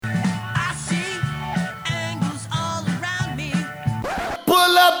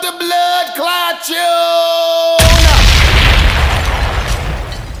the blood clot tune.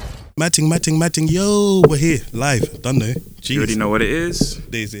 Matting, yo, we're here, live, done though. Jeez. You already know what it is.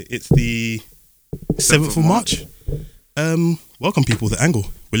 What day is it? It's the 7th of March. Welcome people, The Angle.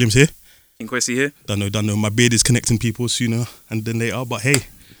 William's here. King Kwesi here. Don't know. My beard is connecting people sooner and then later, but hey,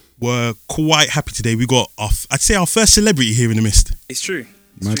 we're quite happy today. We got I'd say our first celebrity here in the midst. It's true.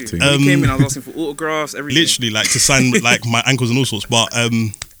 Mad True. thing. When he came in, I was asking for autographs, everything. Literally, like to sign like my ankles and all sorts. But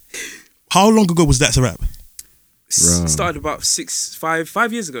how long ago was That's a Rap? Started about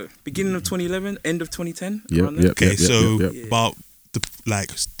 5 years ago. Beginning of 2011, end of 2010. around there. Okay, about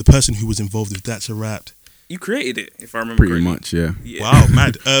the person who was involved with That's a Rap. You created it, if I remember Pretty correctly. much, yeah. Wow,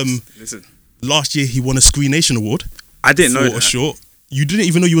 mad. Listen, Last year he won a Screen Nation Award. I didn't know for that. a short. You didn't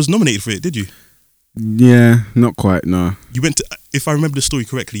even know you was nominated for it, did you? Yeah, not quite, no. You went to, if I remember the story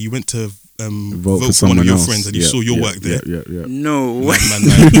correctly, you went to Vote for one someone of your else. friends and you saw your work there. Yeah. No way.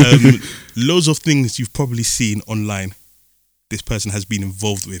 Man. Loads of things you've probably seen online. This person has been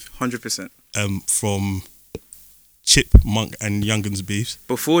involved with. 100%. From Chip, Monk, and Yungen's beefs.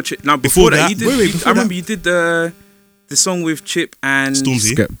 Before that, you did. Before I remember you did the song with Chip and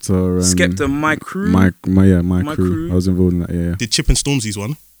Stormzy. Skepta, My Crew. My My crew. Crew. I was involved in that, yeah. Did Chip and Stormzy's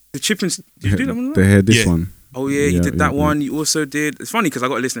one? The Chip and... Did you do that one? They had this Yeah. one. Oh yeah, you did that one. You also did... It's funny because I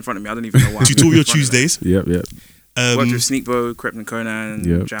got a list in front of me. I don't even know why. Tutorial Tuesdays. Yep. Worked with Sneakbo, Krypton Conan,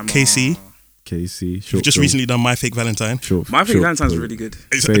 Yep. Jammer. KC. You've just recently done My Fake Valentine. My Fake Valentine's really good.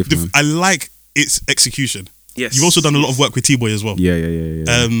 Safe, man. I like its execution. Yes. You've also done a lot of work with T-Boy as well.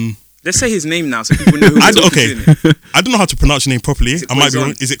 Yeah. Let's say his name now so people know who we're talking to, innit? I don't know how to pronounce your name properly. Is it I might be Quason?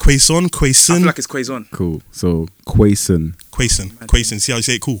 wrong. Is it Quason? I feel like it's Quason. Cool. So, Quason. Quason. See how you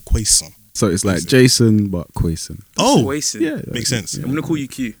say it? Cool. Quason. So, it's like Jason, but Quason. Oh, Quason. Yeah. makes sense. I'm gonna call you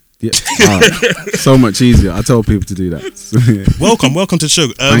Q. Yeah. Alright. So much easier. I tell people to do that. Welcome to the show.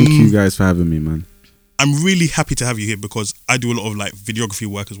 Thank you guys for having me, man. I'm really happy to have you here because I do a lot of like videography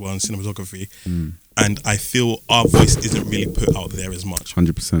work as well and cinematography, and I feel our voice isn't really put out there as much.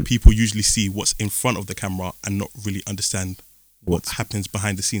 100%. People usually see what's in front of the camera and not really understand what happens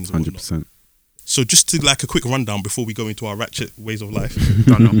behind the scenes. 100%. So just to like a quick rundown before we go into our ratchet ways of life,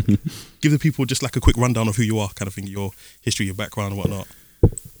 don't know. Give the people just like a quick rundown of who you are, kind of thing, your history, your background, and whatnot.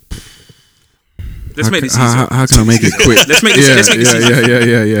 Let's make this easy. How can I make it quick? Let's make this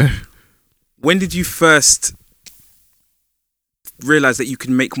easy. Yeah. When did you first realize that you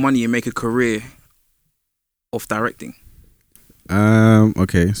can make money and make a career of directing?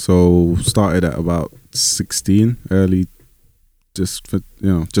 Okay, so started at about 16, early, just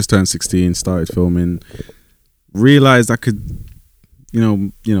turned 16, started filming, realized I could,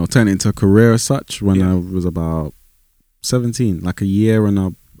 turn it into a career as such when I was about 17, like a year and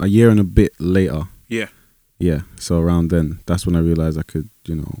a bit later. Yeah. So around then, that's when I realized I could,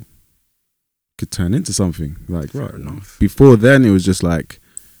 could turn into something like Fair enough. Before then it was just like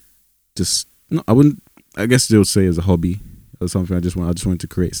I guess they would say as a hobby or something. I just wanted to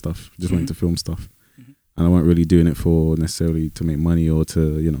create stuff, wanted to film stuff, and I wasn't really doing it for necessarily to make money or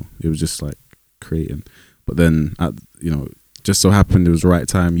to it was just like creating. But then just so happened it was the right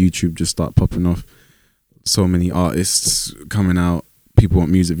time. YouTube just started popping off, so many artists coming out, people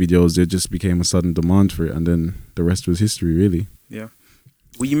want music videos, there just became a sudden demand for it, and then the rest was history, really. Yeah.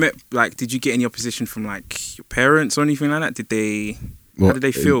 Well, you met, did you get any opposition from your parents or anything like that? How did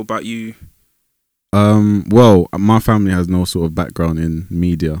they feel about you? Well, my family has no sort of background in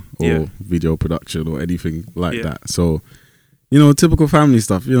media or video production or anything like that. So, typical family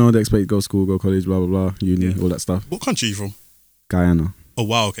stuff. They expect you to go to school, go college, blah, blah, blah, uni, all that stuff. What country are you from? Guyana. Oh,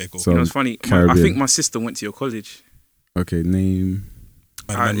 wow. Okay, cool. So, it's funny. I think my sister went to your college. Okay, name...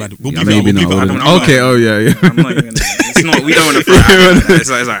 We'll maybe not. Okay, oh yeah. I'm not even gonna, it's not. We don't want to. It's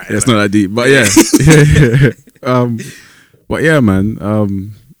alright. It's not that deep, but yeah. But yeah, man.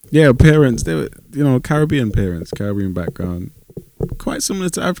 Parents. They were, Caribbean parents, Caribbean background, quite similar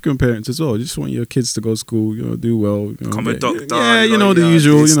to African parents as well. You just want your kids to go to school, do well. Become a doctor. Yeah, the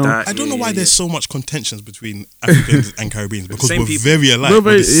usual. I don't know why there's so much contentions between Africans and Caribbeans because Same we're people. very alike. We're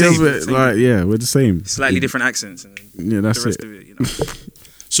We're the same. we're the same. Slightly different accents. And Yeah, that's the rest it. of it.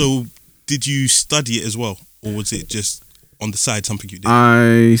 So, did you study it as well, or was it just on the side something you did?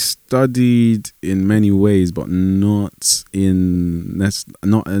 I studied in many ways, but not in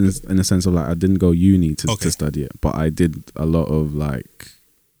a sense of I didn't go uni to study it, but I did a lot of my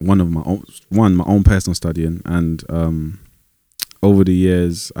own personal studying, and over the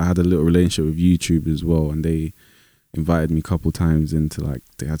years I had a little relationship with YouTube as well, and they invited me a couple times into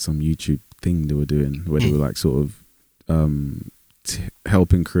they had some YouTube thing they were doing where they were sort of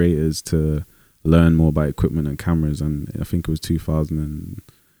helping creators to learn more about equipment and cameras, and I think it was 2000 and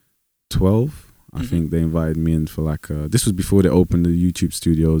 12. I think they invited me in for like this was before they opened the YouTube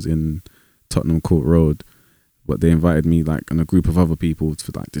studios in Tottenham Court Road. But they invited me like and a group of other people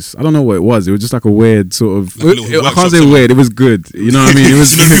for like this. I don't know what it was. It was just like a weird sort of. Like I can't say weird. It was good. You know what I mean? It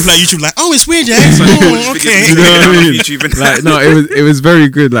was. You know, people like YouTube like, oh, it's weird, yeah. Oh, okay. You know what I mean? Like, no, it was very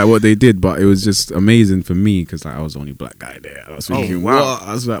good. Like what they did, but it was just amazing for me because like I was the only black guy there. I was thinking, wow. what?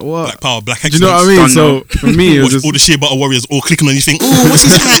 I was like, what? Black power, black Do excellence. you know what I mean? So for me, it was just all the shea butter warriors all clicking on you. Think, oh, what's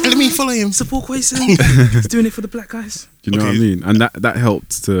his hat? Let me follow him. Support Quason. He's doing it for the black guys. Do you know what I mean? And that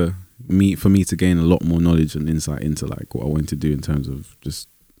helped for me to gain a lot more knowledge and insight into like what I wanted to do in terms of just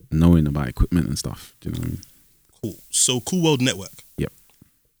knowing about equipment and stuff. Do you know what I mean? Cool. So Cool World Network. Yep.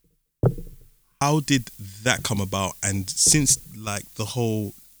 How did that come about? And since like the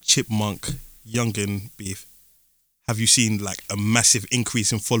whole Chipmunk Yungen beef, have you seen like a massive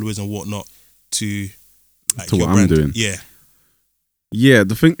increase in followers and whatnot to like to your what brand? I'm doing? Yeah. Yeah,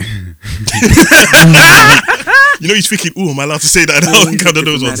 the thing. You know, he's thinking, "Oh, am I allowed to say that?" Kind of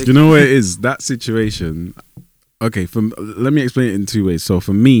those ones. Do you know where it is? That situation. Okay, let me explain it in two ways. So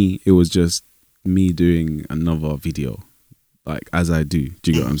for me, it was just me doing another video, like as I do.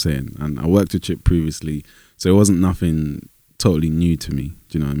 Do you get what I'm saying? And I worked with Chip previously, so it wasn't nothing totally new to me.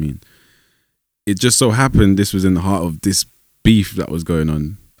 Do you know what I mean? It just so happened this was in the heart of this beef that was going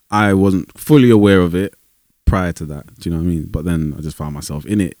on. I wasn't fully aware of it prior to that. Do you know what I mean? But then I just found myself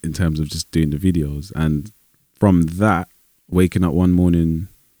in it in terms of just doing the videos. And from that, waking up one morning,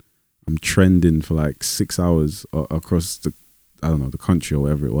 I'm trending for like 6 hours across the country or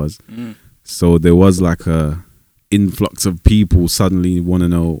whatever it was. So there was like a influx of people suddenly want to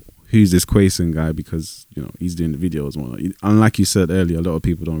know who's this Quason guy because, you know, he's doing the videos and whatnot. And like you said earlier, a lot of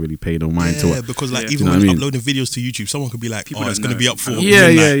people don't really pay no mind to it. Yeah, because like Yeah. even You know when what I mean? uploading videos to YouTube, someone could be like, People "Oh, it's don't going to know. be up for Yeah,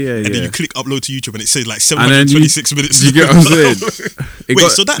 midnight." And then yeah. you click upload to YouTube and it says like And then 726 minutes. You get what I'm saying? Wait,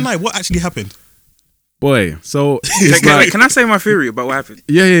 so that night, what actually happened? Boy, so it's Wait, like, can I say my theory about what happened?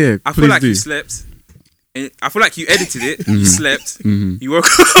 yeah. I feel please like do. you slept. I feel like you edited it. You slept. You woke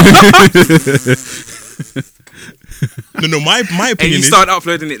up. No, my And opinion you is, started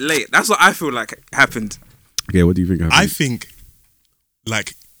uploading it late. That's what I feel like happened. Okay, what do you think happened? I think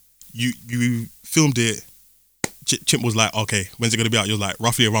like you filmed it. Chimp was like, "Okay, when's it going to be out?" You're like,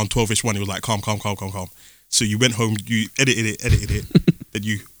 roughly around 12ish one. He was like, calm. So you went home, you edited it, then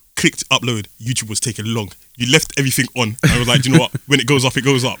you clicked upload. YouTube was taking long. You left everything on. I was like, "Do you know what? When it goes up, it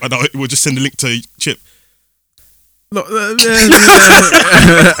goes up." And we'll just send the link to Chip.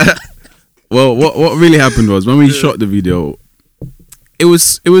 Well, what really happened was when we shot the video, it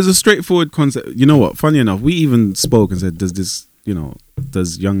was a straightforward concept. You know what? Funny enough, we even spoke and said, does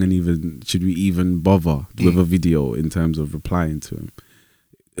Yungen should we even bother with a video in terms of replying to him?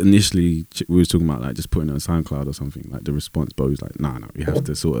 Initially, we was talking about like just putting it on SoundCloud or something, like the response, but he was like, no, you have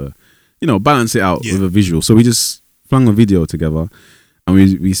to sort of, balance it out with a visual. So we just flung a video together and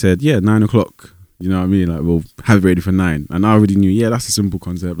we said, 9 o'clock. You know what I mean? Like, we'll have it ready for 9. And I already knew, that's a simple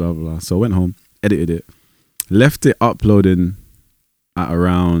concept, blah, blah, blah. So I went home, edited it, left it uploading at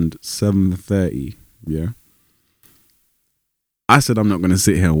around 7:30, I said, I'm not going to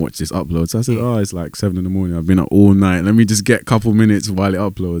sit here and watch this upload. So I said, it's like 7 in the morning. I've been up all night. Let me just get a couple minutes while it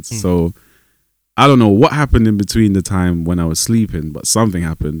uploads. So I don't know what happened in between the time when I was sleeping, but something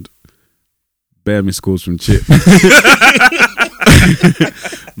happened. Bare missed calls from Chip.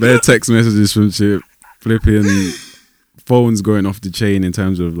 Bare text messages from Chip. Flipping phones going off the chain in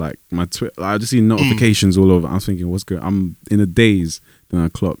terms of like my Twitter. I just see notifications all over. I'm thinking, what's going on? I'm in a daze. Then I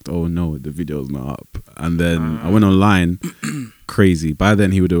clocked, oh no, the video's not up. And then I went online, crazy. By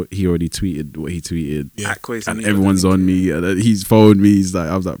then he already tweeted what he tweeted. At Quason, and everyone's on me. And then he's phoned me.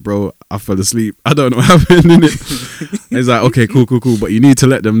 I was like, bro, I fell asleep. I don't know what happened in it. He's like, okay, cool. But you need to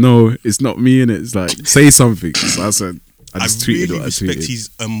let them know it's not me in it. It's like, say something. So I said, I just tweeted really what I tweeted. respect his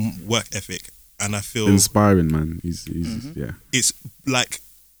work ethic, and I feel inspiring, man. He's it's like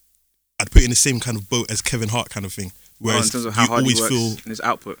I'd put it in the same kind of boat as Kevin Hart kind of thing. Whereas in terms of how hard he works in his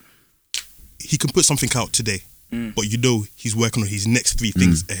output, he can put something out today, but he's working on his next 3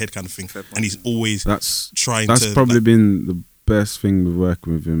 things ahead kind of thing, and he's always trying. That's probably been the best thing with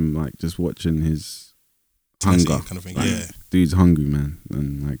working with him, like just watching his hunger kind of thing. Like, dude's hungry, man,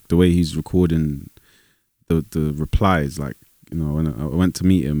 and like the way he's recording the replies, like when I went to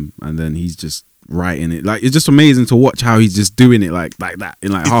meet him, and then he's just writing it. Like, it's just amazing to watch how he's just doing it like that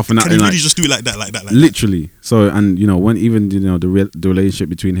in like half an hour. Can he really just do it like that? Literally. So, and when even the relationship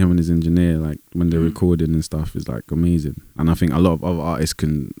between him and his engineer, like when they're recording and stuff, is like amazing. And I think a lot of other artists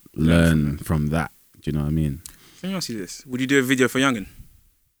can learn from that. Do you know what I mean? Let me ask you this: would you do a video for Yungen?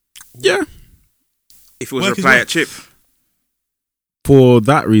 Yeah. If it was a reply at Chip. For For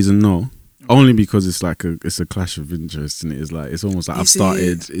that reason, no. Only because it's like it's a clash of interest, and it's almost like I've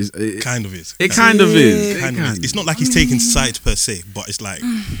started. It kind of is. It kind of is. It's not like he's taking sides per se, but it's like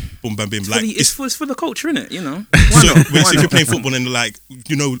boom, bam, bam. Like it's for the culture, innit? You know. So if you're playing football and like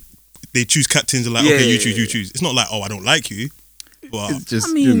they choose captains and like you choose. It's not like I don't like you, but it's just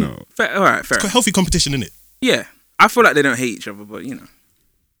fair, all right, fair. It's quite healthy competition, isn't it? Yeah, I feel like they don't hate each other, but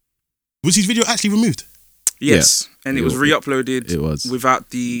Was his video actually removed? Yes, and it was re-uploaded. It was without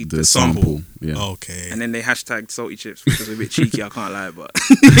the sample. Yeah. Okay. And then they hashtagged salty chips, which was a bit cheeky. I can't lie, but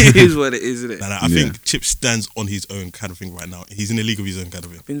it is what it is, isn't it? I think Chip stands on his own kind of thing right now. He's in a league of his own kind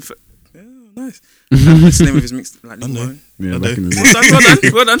of thing. Nice. What's the name of his mix? Like, yeah, back in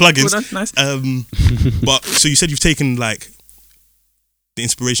well done. Plugins. Well done. Nice. But so you said you've taken like the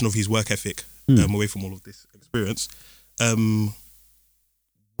inspiration of his work ethic away from all of this experience.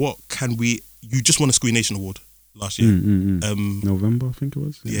 What can we? You just won a Squee Nation Award last year. November, I think it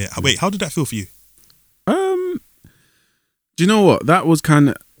was. Yeah. Wait, how did that feel for you? Do you know what? That was kind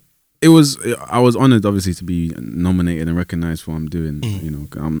of. It was. I was honoured, obviously, to be nominated and recognised for what I'm doing. You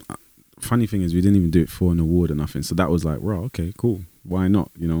know, funny thing is, we didn't even do it for an award or nothing. So that was like, wow, okay, cool. Why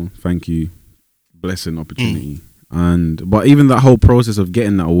not? You know, thank you, blessing, opportunity. But even that whole process of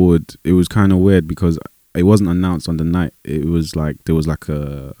getting that award, it was kind of weird because it wasn't announced on the night. It was like there was like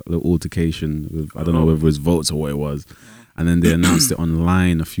a little altercation with, I don't know whether it was votes or what it was, and then they announced it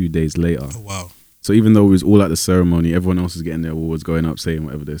online a few days later. Oh wow! So even though it was all at the ceremony, everyone else was getting their awards, going up, saying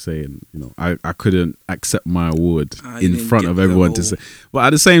whatever they're saying. You know, I couldn't accept my award in front of everyone to say. But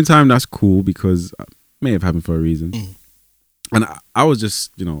at the same time, that's cool because it may have happened for a reason. And I was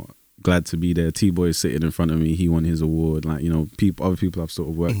just, glad to be there. T-Boy is sitting in front of me. He won his award. Like, other people I've sort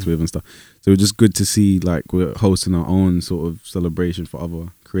of worked with and stuff. So it was just good to see, like, we're hosting our own sort of celebration for other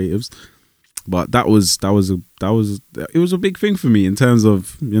creatives. But it was a big thing for me in terms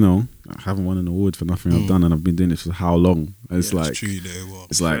of, I haven't won an award for nothing I've done, and I've been doing this for how long? It's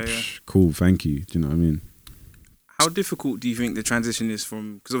cool, thank you. Do you know what I mean? How difficult do you think the transition is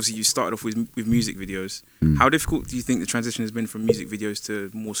from, because obviously you started off with music videos, how difficult do you think the transition has been from music videos to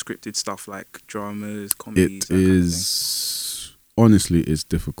more scripted stuff like dramas, comedies? It is, honestly, it's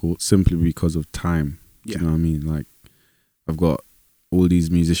difficult simply because of time. Do you know what I mean? Like, I've got all these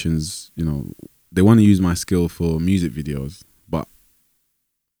musicians, they want to use my skill for music videos, but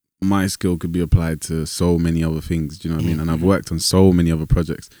my skill could be applied to so many other things, do you know what I mean? And I've worked on so many other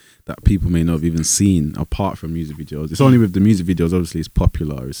projects that people may not have even seen apart from music videos. It's only with the music videos, obviously, it's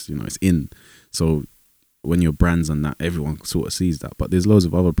popular, it's in. So when your brand's on that, everyone sort of sees that. But there's loads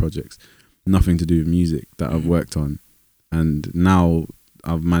of other projects, nothing to do with music, that I've worked on. And now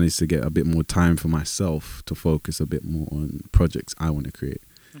I've managed to get a bit more time for myself to focus a bit more on projects I want to create.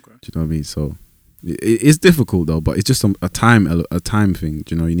 Okay. Do you know what I mean? So it's difficult though, but it's just a time thing.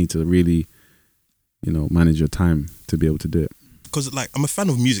 You need to really, manage your time to be able to do it. Because like I'm a fan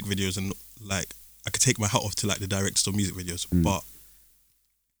of music videos, and like I could take my hat off to like the directors of music videos, but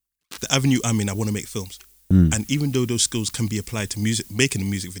the avenue I'm in, I want to make films. And even though those skills can be applied to making a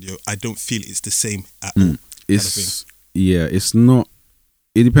music video, I don't feel it's the same at all. It's not.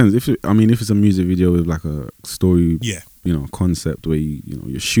 It depends. If it's a music video with like a story, concept where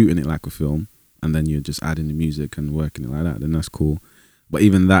you're shooting it like a film, and then you're just adding the music and working it like that, then that's cool. But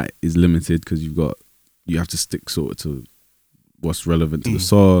even that is limited because you have to stick sort of to what's relevant to the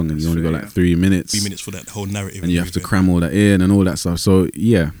song, and you only got like 3 minutes. 3 minutes for that whole narrative, and you have to cram all that in and all that stuff. So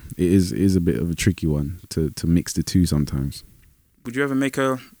yeah, it is a bit of a tricky one to mix the two sometimes. Would you ever make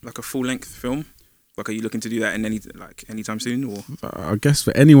a full length film? Like, are you looking to do that in anytime soon? Or I guess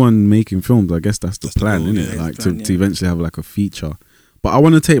for anyone making films, I guess that's the plan, isn't it? Like to eventually have like a feature. But I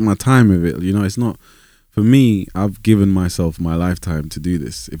want to take my time with it. It's not for me. I've given myself my lifetime to do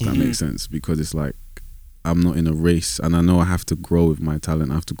this, if that makes sense, because it's like I'm not in a race, and I know I have to grow with my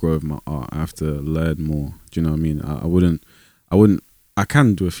talent. I have to grow with my art. I have to learn more. Do you know what I mean? I wouldn't. I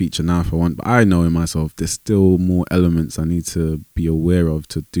can do a feature now if I want, but I know in myself there's still more elements I need to be aware of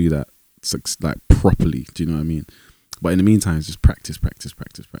to do that like properly. Do you know what I mean? But in the meantime, it's just practice.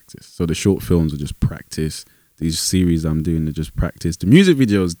 So the short films are just practice. These series I'm doing are just practice. The music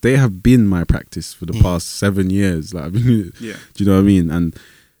videos, they have been my practice for the past 7 years. Like, do you know what I mean? And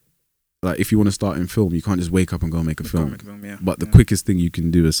like, if you want to start in film, you can't just wake up and go make a film. But the quickest thing you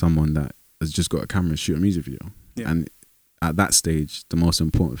can do as someone that has just got a camera and shoot a music video. Yeah. And at that stage, the most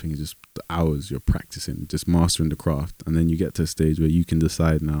important thing is just the hours you're practicing, just mastering the craft. And then you get to a stage where you can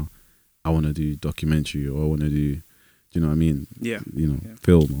decide now, I want to do documentary, or I want to do you know what I mean?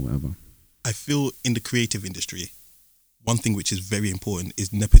 Film or whatever. I feel in the creative industry, one thing which is very important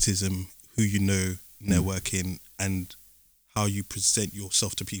is nepotism, who networking, and how you present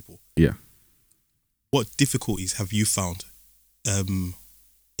yourself to people. Yeah. What difficulties have you found in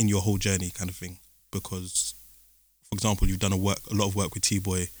your whole journey, kind of thing? Because, for example, you've done a lot of work with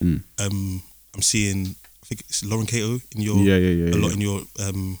T-Boy. I'm seeing, I think it's Lauren Kato in your a lot in your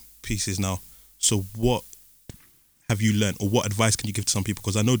pieces now. So what have you learned, or what advice can you give to some people?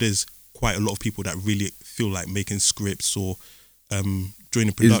 Because I know there's quite a lot of people that really feel like making scripts or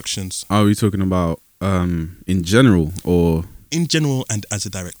joining productions. Are we talking about in general or in general and as a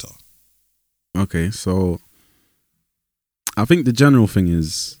director? Okay, so I think the general thing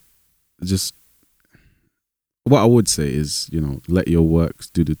is just what I would say is, let your work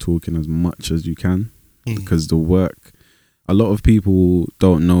do the talking as much as you can, because the work, a lot of people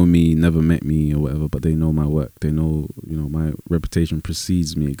don't know me, never met me or whatever, but they know my work. They know, my reputation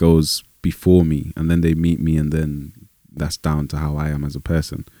precedes me. It goes before me, and then they meet me, and then that's down to how I am as a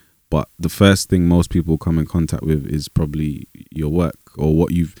person. But the first thing most people come in contact with is probably your work, or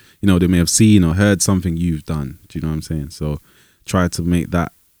what you've, they may have seen or heard something you've done. Do you know what I'm saying? So try to make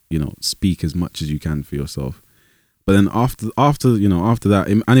that, speak as much as you can for yourself. But then after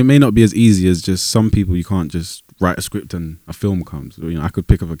that, and it may not be as easy as just some people, you can't just write a script and a film comes. I could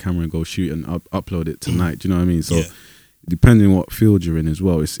pick up a camera and go shoot and upload it tonight. Do you know what I mean? So depending on what field you're in as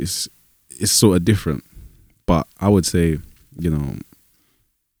well, it's sort of different. But I would say,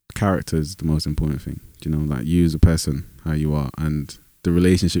 character is the most important thing. Like you as a person, how you are, and the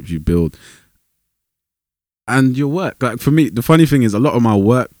relationships you build, and your work. Like for me, the funny thing is, a lot of my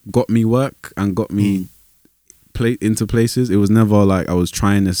work got me work and got me into places. It was never like I was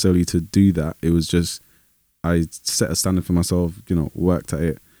trying necessarily to do that. It was just I set a standard for myself, worked at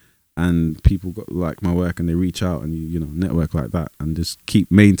it, and people got like my work and they reach out and you network like that and just keep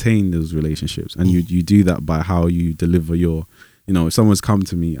maintain those relationships. And you do that by how you deliver your, if someone's come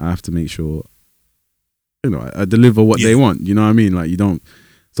to me, I have to make sure, I deliver what they want. You know what I mean? Like you don't.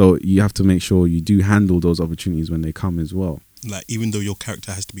 So you have to make sure you do handle those opportunities when they come as well. Like even though your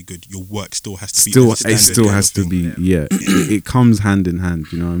character has to be good, your work still has to be. It still has to be. Yeah, it comes hand in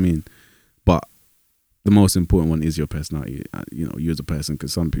hand. You know what I mean? But the most important one is your personality. You as a person,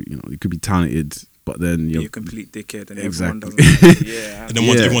 because some people, you could be talented, but then you're a complete dickhead, and exactly. everyone doesn't. Yeah, and then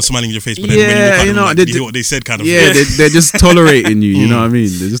once everyone's smiling in your face, but then when you look at them, you hear what they said, kind of. Yeah, they're just tolerating you. You know what I mean?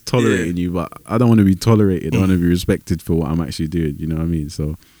 They're just tolerating you. But I don't want to be tolerated. I want to be respected for what I'm actually doing. You know what I mean?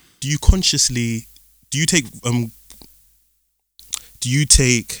 So, do you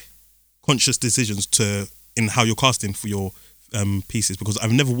take conscious decisions in how you're casting for your pieces? Because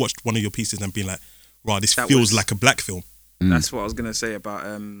I've never watched one of your pieces and been like, wow, this feels like a black film. That's what I was gonna say about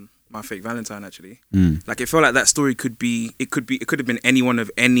My Fake Valentine. Actually, like it felt like that story could have been anyone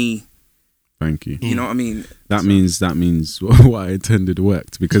of any. Thank you. You know what I mean? That means what I intended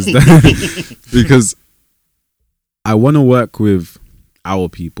worked, because because I want to work with our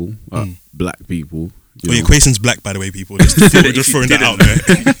people, black people. Quason's black, by the way, people. Just throwing that out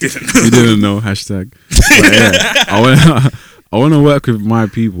there. You didn't know, hashtag. But yeah, I want to work with my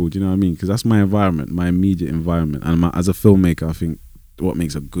people. Do you know what I mean? Because that's my environment, my immediate environment. And as a filmmaker, I think what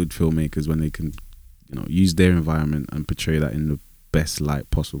makes a good filmmaker is when they can, use their environment and portray that in the best light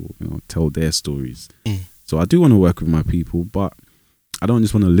possible. Tell their stories. So I do want to work with my people, but I don't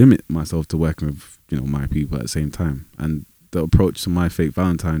just want to limit myself to working with my people at the same time. And the approach to My Fake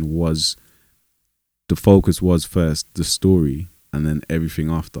Valentine was, the focus was first the story and then everything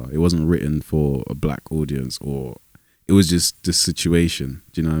after. It wasn't written for a black audience, or it was just the situation.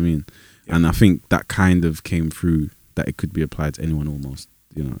 Do you know what I mean? Yeah. And I think that kind of came through, that it could be applied to anyone almost.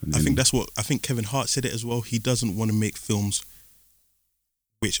 I think Kevin Hart said it as well. He doesn't want to make films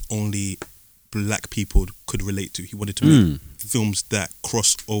which only black people could relate to. He wanted to make films that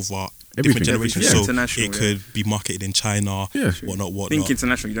cross over different generations, so it could be marketed in China, whatnot. Think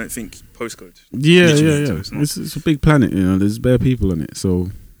international. You don't think postcode. It's a big planet. There's bare people on it, so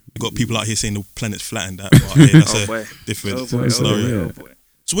you got people out here saying the planet's flat and that. But that's a different scenario.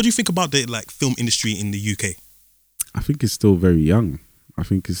 So, what do you think about the film industry in the UK? I think it's still very young. I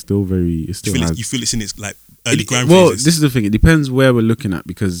think it's still very. You feel it's in its early grand phases? Well, this is the thing. It depends where we're looking at,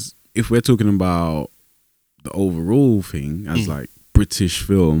 because if we're talking about the overall thing as British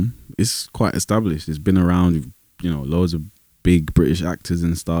film, it's quite established. It's been around, loads of big British actors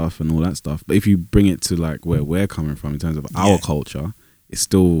and stuff and all that stuff. But if you bring it to where we're coming from in terms of our culture, it's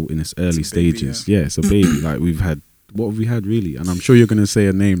still in its early stages. Baby, it's a baby. We've had, what have we had really? And I'm sure you're going to say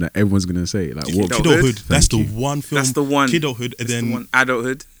a name that everyone's going to say. Kidulthood. That's the one film. That's the one. Kidulthood, and then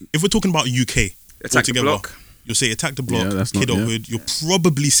Adulthood. If we're talking about UK, Attack the Block. You'll say Attack the Block, Kidulthood. You'll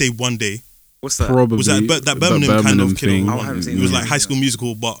probably say One Day. What's that? Probably. Was that that Birmingham kind of thing? Kidulthood? I haven't seen it was it. like High School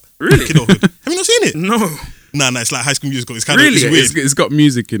Musical, but really? Kidulthood. Have you not seen it? No. Nah, it's like High School Musical. It's kind Really? of weird. It's got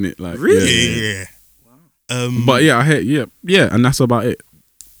music in it, like Really? Yeah. But yeah, I hear and that's about it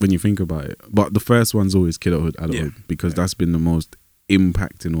when you think about it. But the first one's always Kidulthood, Adulthood, because that's been the most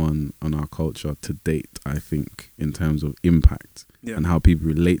impacting one on our culture to date, I think, in terms of impact and how people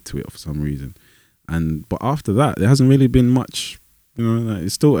relate to it for some reason. But after that, there hasn't really been much. You know, like,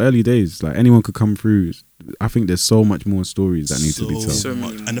 it's still early days. Like anyone could come through. I think there's so much more stories that need to be told. So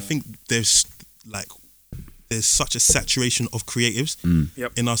much. And I think there's such a saturation of creatives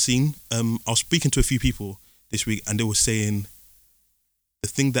in our scene. I was speaking to a few people this week, and they were saying the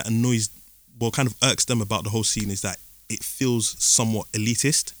thing that kind of irks them about the whole scene is that it feels somewhat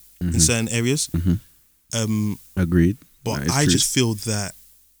elitist in certain areas. Agreed. But I just feel that,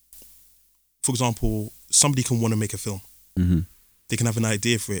 for example, somebody can want to make a film. They can have an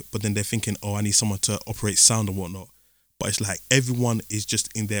idea for it, but then they're thinking, oh, I need someone to operate sound and whatnot. But it's like everyone is just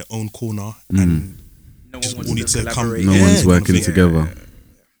in their own corner and no just one all need wants to to come. collaborate. No one's working kind of together.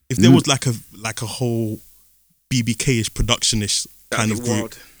 If there was like a whole BBK-ish production-ish kind of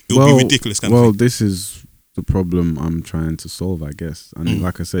group, it would be ridiculous kind of thing. This is the problem I'm trying to solve, I guess. And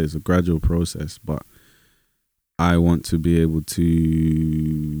like I said, it's a gradual process, but I want to be able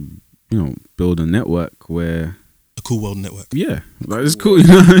to, build a network where... A cool world network. Yeah, like it's cool, you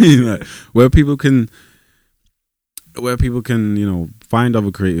know what I mean? Like, where people can, find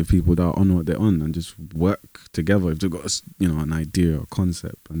other creative people that are on what they're on and just work together. If they've got, an idea or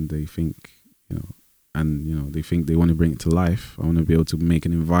concept and they think, they think they want to bring it to life, I want to be able to make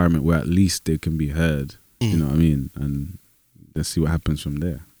an environment where at least they can be heard, you know what I mean? And let's see what happens from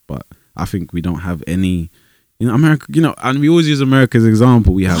there. But I think we don't have any... America, and we always use America as an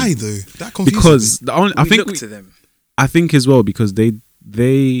example. We have why though? That confuses me. I think look to them. I think as well because they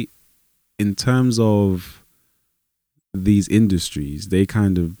in terms of these industries, they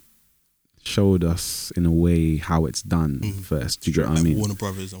kind of showed us in a way how it's done first. Do you get what I mean? Warner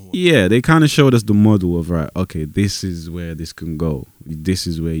Brothers and yeah, they kind of showed us the model of okay, this is where this can go. This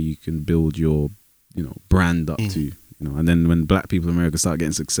is where you can build your brand up to. And then when black people in America start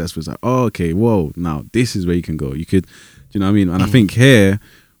getting successful, it's like, oh, okay, whoa, now this is where you can go. You could, do you know what I mean? And I think here,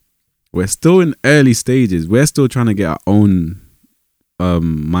 we're still in early stages. We're still trying to get our own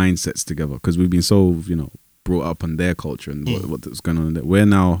mindsets together because we've been so, brought up on their culture and what's going on. We're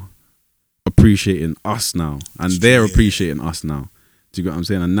now appreciating us now and they're appreciating us now. Do you get what I'm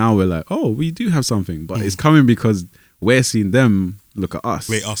saying? And now we're like, oh, we do have something, but it's coming because we're seeing them look at us.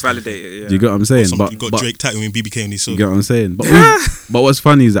 Validate it, yeah. Do you get what I'm saying? You got Drake tattooing BBK on his soul. You get what I'm saying? But but what's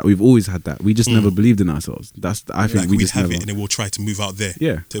funny is that we've always had that. We just never believed in ourselves. I think we just have never. it, and then we'll try to move out there.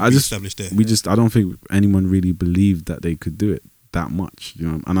 Yeah, to be established there. I don't think anyone really believed that they could do it that much.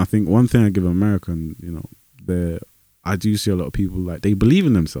 And I think one thing I give American, I do see a lot of people like they believe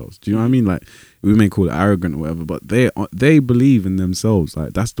in themselves. Do you know what I mean? Like we may call it arrogant or whatever, but they believe in themselves.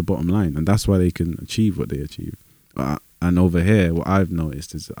 Like that's the bottom line, and that's why they can achieve what they achieve. And over here, what I've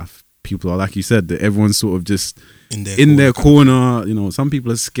noticed is people are, like you said, that everyone's sort of just in their corner. Some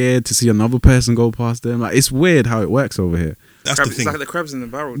people are scared to see another person go past them. Like it's weird how it works over here. That's the thing. It's like the crabs in the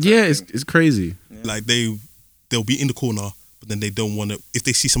barrel. Yeah, it's crazy. Yeah. Like they'll be in the corner, but then they don't want to. If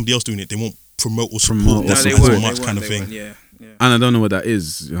they see somebody else doing it, they won't promote or support kind of thing. Yeah. And I don't know what that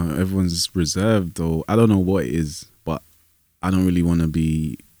is. Everyone's reserved, or I don't know what it is, but I don't really want to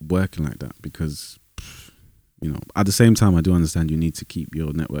be working like that because. At the same time, I do understand you need to keep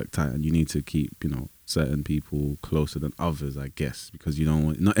your network tight and you need to keep, certain people closer than others, I guess, because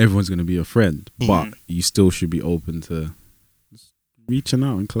not everyone's going to be your friend, but you still should be open to reaching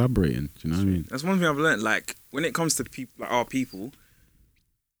out and collaborating. Do you know what I mean? That's one thing I've learned. Like when it comes to people, like our people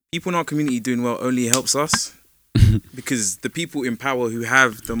in our community doing well only helps us because the people in power who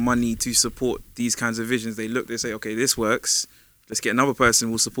have the money to support these kinds of visions, they say, okay, this works. Let's get another person.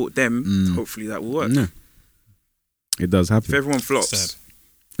 We'll support them. Hopefully that will work. Yeah. It does happen. If everyone flops,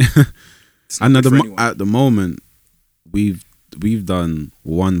 and at the moment, we've done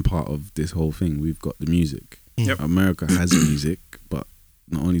one part of this whole thing. We've got the music. Yep. America has music, but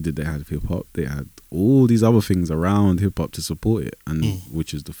not only did they have hip hop, they had all these other things around hip hop to support it, and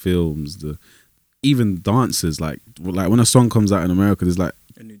which is the films, even dances. Like when a song comes out in America, there's like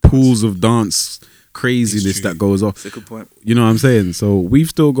pools of dance craziness that goes off. That's a good point. You know what I'm saying? So we've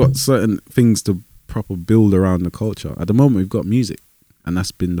still got certain things to proper build around the culture. At the moment we've got music and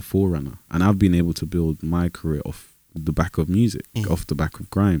that's been the forerunner, and I've been able to build my career off the back of music, off the back of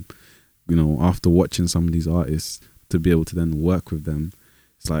grime, after watching some of these artists, to be able to then work with them.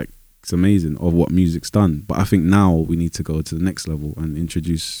 It's amazing of what music's done. But I think now we need to go to the next level and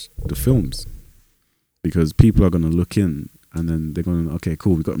introduce the films, because people are going to look in and then they're going, okay,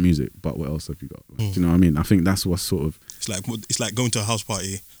 cool, we got music, but what else have you got? Do you know what I mean? I think that's what's sort of... It's like going to a house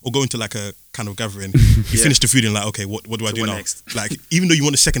party or going to like a kind of gathering. You finish the food and like, okay, what do I do now? Next? Like, even though you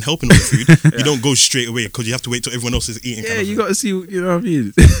want a second helping of the food, you don't go straight away because you have to wait till everyone else is eating. Yeah, you got to see, you know what I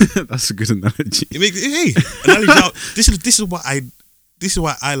mean? That's a good analogy. It makes analogy out. This is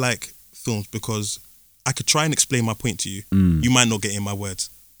why I like films, because I could try and explain my point to you. You might not get in my words,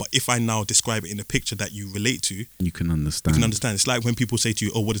 but if I now describe it in a picture that you relate to, you can understand. It's like when people say to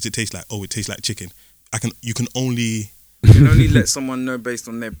you, "Oh, what does it taste like?" "Oh, it tastes like chicken." You can only let someone know based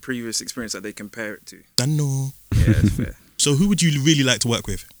on their previous experience that they compare it to. I know. Yeah, that's fair. So who would you really like to work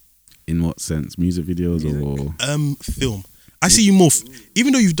with? In what sense? Music videos or film? I see you more.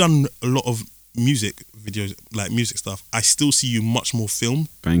 Even though you've done a lot of music videos, like music stuff, I still see you much more film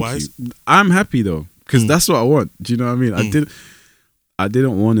wise. Thank you. I'm happy though, because that's what I want. Do you know what I mean? I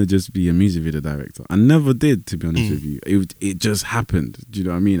didn't want to just be a music video director. I never did, to be honest with you. It just happened. Do you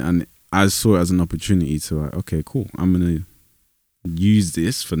know what I mean? And I saw it as an opportunity to like, okay, cool. I'm gonna use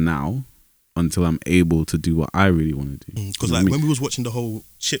this for now until I'm able to do what I really want to do. Because like when we was watching the whole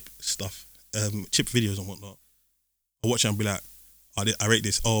Chip stuff, Chip videos and whatnot, I watch it and be like, I rate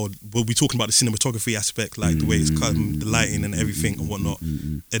this. Oh, we'll be talking about the cinematography aspect, like the way it's cut, the lighting and everything and whatnot.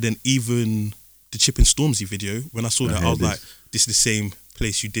 And then even the Chip and Stormzy video, when I saw that, I was like, this is the same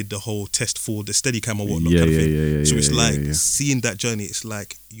place you did the whole test for the Steadicam or whatnot kind of thing. So it's like seeing that journey. It's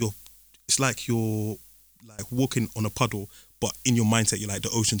like you're like walking on a puddle, but in your mindset you're like,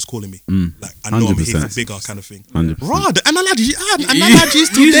 the ocean's calling me. Like I know 100%. I'm here for bigger kind of thing. 100%. Right, the analogies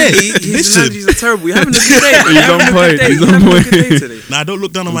today. His analogies are terrible. You're having a good day. He's on point. He's on point. Nah, don't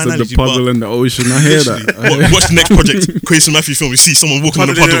look down on my analogy. The puddle and the ocean. I hear that. Watch the next project, Quason Matthews film. You see someone walking on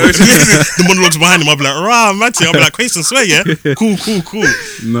the puddle. The monologues behind him. I'll be like, rah, Matty. I'll be like, Quason, swear, yeah. Cool.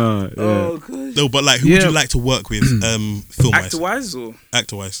 No, yeah. Oh, gosh. No, but like, who would you like to work with, film wise? Actor wise or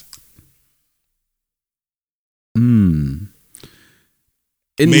actor wise?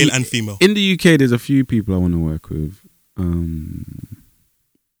 Male and female. In the UK, there's a few people I want to work with.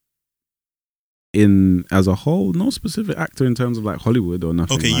 In as a whole, no specific actor in terms of like Hollywood or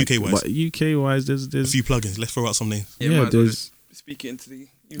nothing. Okay, like, UK wise. But UK wise, there's a few plugins. Let's throw out some names. Yeah, there's speak it into the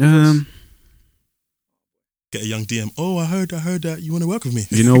universe. Get a young DM. Oh, I heard that you want to work with me.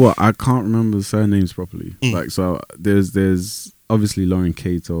 You know what? I can't remember the surnames properly. Like, so there's obviously Lauren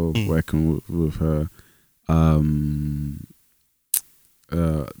Cato working with her.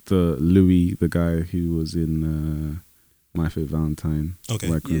 The Louis, the guy who was in My Favorite Valentine,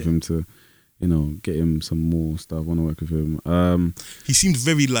 working with him to, get him some more stuff. I want to work with him. He seemed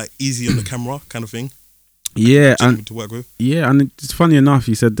very like easy on the camera, kind of thing. Yeah, and to work with. Yeah, and it's funny enough.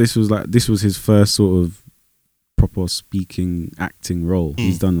 He said this was his first sort of proper speaking acting role.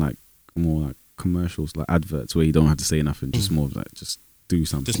 He's done like more like commercials, like adverts, where you don't have to say nothing, just more of like just do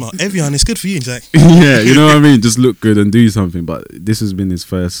something. Just more Evian, it's good for you, Jack. Yeah, you know what I mean? Just look good and do something. But this has been his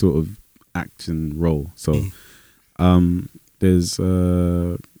first sort of action role. So there's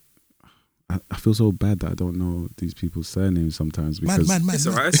I feel so bad that I don't know these people's surnames sometimes because man. It's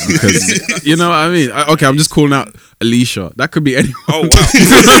alright. Because, you know what I mean? Okay, I'm just calling out Alicia. That could be anyone. Oh wow. You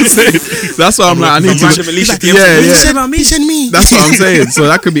know what I'm saying? That's why I'm like, I need to. Alicia. He said me. That's what I'm saying. So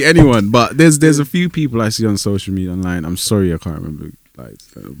that could be anyone. But there's a few people I see on social media online. I'm sorry I can't remember. Like,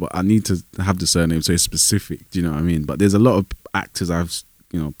 but I need to have the surname so it's specific. Do you know what I mean? But there's a lot of actors I've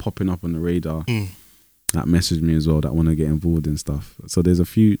popping up on the radar that message me as well that want to get involved in stuff. So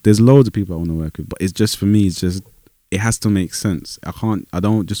there's loads of people I want to work with. But it's just for me. It has to make sense. I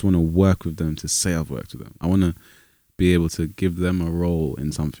don't just want to work with them to say I've worked with them. I want to be able to give them a role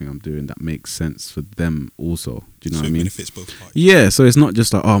in something I'm doing that makes sense for them also. Do you know what I mean? Benefits both parties. Yeah. So it's not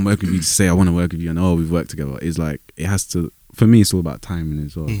just like, oh, I'm working with you to say I want to work with you and we've worked together. It's like it has to. For me, it's all about timing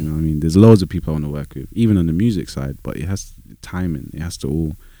as well. You know what I mean? There's loads of people I want to work with, even on the music side, but it has timing. It has to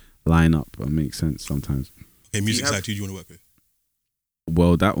all line up and make sense sometimes. Okay, music side, who do you want to work with?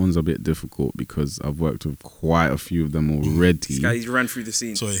 Well, that one's a bit difficult because I've worked with quite a few of them already. This guy, he's ran through the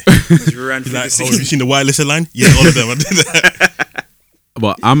scene. Sorry. He's ran through the scene. Have you seen the wireless line? Yeah, all of them. I did that.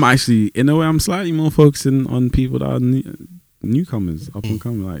 But I'm actually, in a way, I'm slightly more focusing on people that are newcomers, up and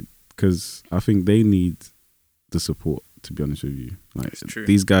coming, like, because I think they need the support. To be honest with you, like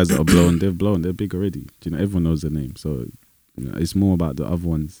these guys that are blown, they're big already. You know, everyone knows their name, so it's more about the other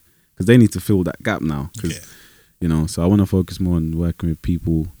ones because they need to fill that gap now. Because so I want to focus more on working with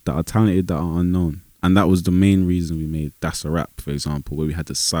people that are talented, that are unknown, and that was the main reason we made That's a Rap, for example, where we had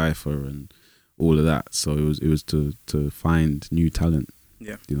the cipher and all of that. So it was to find new talent.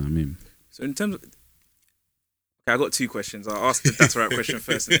 Yeah, you know what I mean. So in terms of, I got two questions. I'll ask the That's a Rap question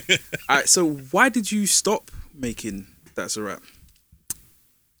first. Alright, so why did you stop making That's a wrap.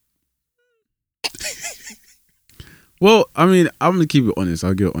 Well, I mean, I'm gonna keep it honest.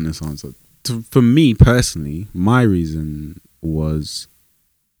 I'll give an honest answer. For me personally, my reason was,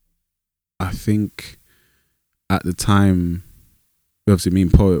 I think, at the time, obviously me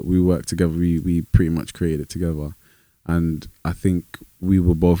and Poet, we worked together. We pretty much created it together, and I think we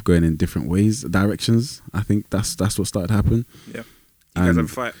were both going in different directions. I think that's what started to happen. Yeah, you guys have a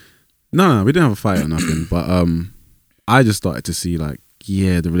fight? No, we didn't have a fight or nothing. But I just started to see like,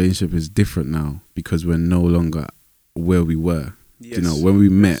 yeah, the relationship is different now because we're no longer where we were. Yes. You know, when we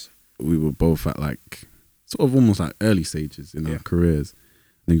met, we were both at like sort of almost like early stages in our careers.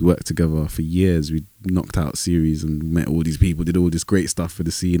 And we worked together for years. We knocked out series and met all these people, did all this great stuff for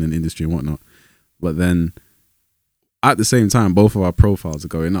the scene and industry and whatnot. But then at the same time, both of our profiles are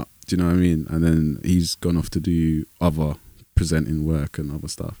going up. Do you know what I mean? And then he's gone off to do other presenting work and other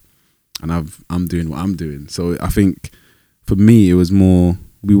stuff. And I'm doing what I'm doing. So I think for me, it was more,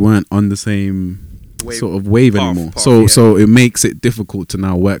 we weren't on the same sort of wave anymore. So it makes it difficult to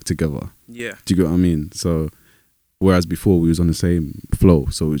now work together. Yeah. Do you get what I mean? So whereas before we was on the same flow,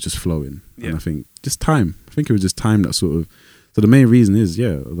 so it was just flowing. Yeah. And I think just time. I think it was just time that sort of. So the main reason is,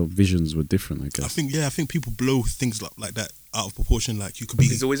 the visions were different, I guess. I think people blow things like that out of proportion. Like you could be.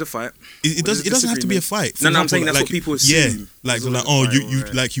 There's always a fight. It doesn't have to be a fight. No, I'm saying that's what people assume. Yeah, like oh,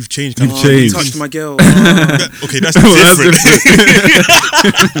 you've changed. You've changed. You touched my girl. Okay, that's different.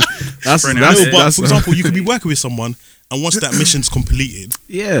 That's for example, you could be working with someone, and once that mission's completed,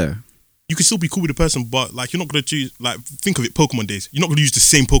 you can still be cool with the person, but like you're not gonna choose. Like think of it, Pokemon days. You're not gonna use the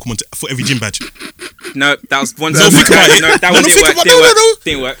same Pokemon for every gym badge. No, that was one. No, think about it. No, that one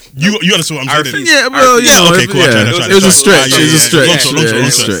didn't work. You understand what I'm saying? Yeah, bro. Okay, cool. It was a stretch. It was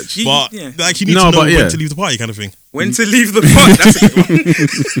a stretch. But like you need to know when to leave the party, kind of thing. When to leave the party? That's a good one.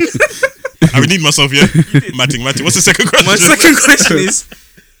 I redeemed myself, yeah. Matting. What's the second question? My second question is: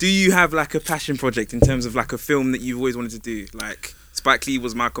 do you have like a passion project in terms of like a film that you've always wanted to do, like? Spike Lee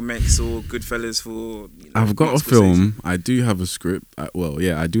was Malcolm X or Goodfellas for. I've got a film. I do have a script. I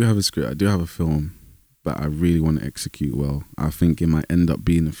do have a script. I do have a film that I really want to execute well. I think it might end up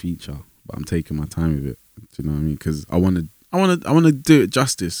being a feature, but I'm taking my time with it. Do you know what I mean? Because I want to do it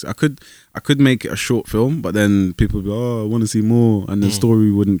justice. I could make it a short film, but then people would be, I want to see more, and the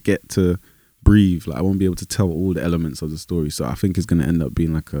story wouldn't get to breathe. Like I won't be able to tell all the elements of the story. So I think it's going to end up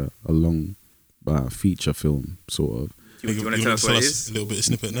being like a long feature film sort of. Do you want to tell us what it is? A little bit of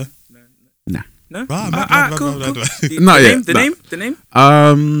snippet, no? Nah. No? Cool. Not yet. The name?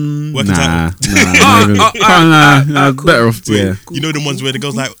 Working title. Better off, yeah. Cool. You know the ones where the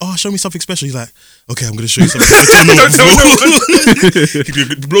girl's like, show me something special. He's like, okay, I'm going to show you something.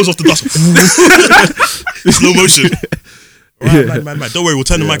 He blows off the dust. Slow motion. Right, man. Don't worry, we'll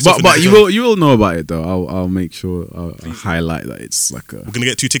turn the mics off. But you will know about it though. I'll make sure I'll highlight that it's like a. We're gonna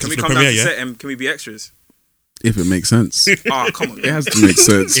get 2 tickets for the premiere. premiere, yeah. Set and can we be extras? If it makes sense. Come on. It has to make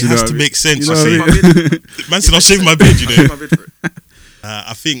sense. It has to make sense. You know Man said I'll shave my beard. You know.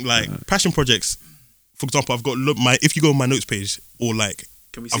 I think like passion projects. For example, I've got if you go on my notes page or like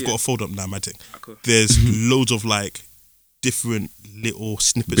I've got a folder up now, Magic. Cool. There's loads of like different little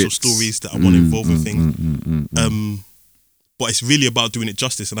snippets of stories that I want to involve in things. But it's really about doing it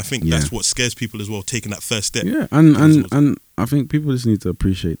justice, and I think that's what scares people as well, taking that first step. Yeah, and I think people just need to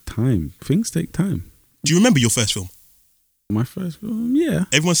appreciate time. Things take time. Do you remember your first film? My first film, yeah.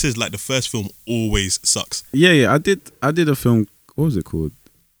 Everyone says like the first film always sucks. Yeah. I did a film. What was it called?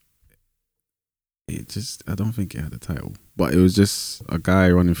 I don't think it had a title, but it was just a guy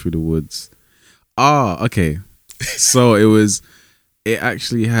running through the woods. Okay. So it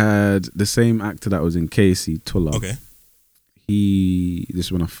actually had the same actor that was in Casey, Tulla. Okay. This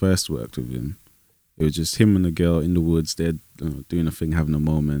is when I first worked with him. It was just him and the girl in the woods. They're doing a thing, having a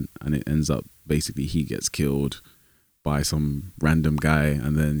moment, and it ends up basically he gets killed by some random guy,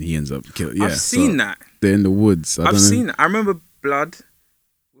 and then he ends up killed. Yeah, I've seen that. They're in the woods. I've seen that. I remember Blood.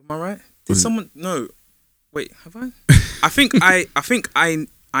 Am I right? Did someone? No. Wait, have I? I think I. Okay.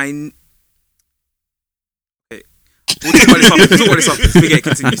 We'll talk about this after. Forget.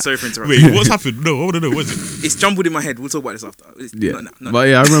 Continue. Sorry for interrupting. Wait, what's happened? No, I want to know. What is it? It's jumbled in my head. We'll talk about this after. No. But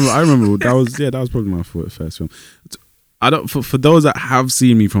yeah, I remember that was probably my first film. I don't for those that have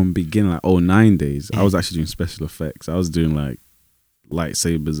seen me from beginning, like 09 days, I was actually doing special effects. I was doing like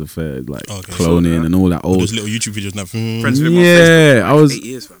lightsabers effects, like cloning and all that old. Those little YouTube videos now. Friends with him on Facebook. I was 8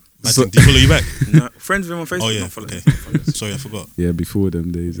 years, fam. Did he follow you back? No, friends with him on Facebook. Oh yeah, not okay. Sorry, I forgot. Yeah, before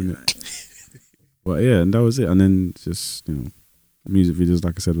them days, isn't it? But yeah, and that was it. And then just music videos,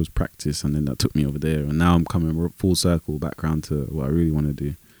 like I said, was practice, and then that took me over there. And now I'm coming full circle back around to what I really want to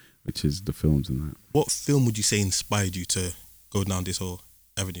do. which is the films and that. What film would you say inspired you to go down this whole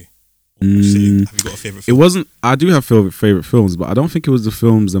avenue? Or would you say, have you got a favorite film? It wasn't. I do have favorite films, but I don't think it was the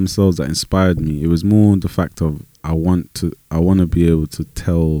films themselves that inspired me. It was more the fact of I want to be able to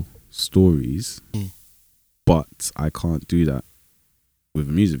tell stories, but I can't do that with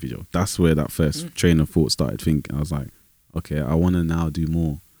a music video. That's where that first train of thought started thinking. I was like, okay, I want to now do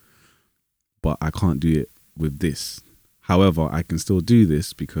more, but I can't do it with this. However, I can still do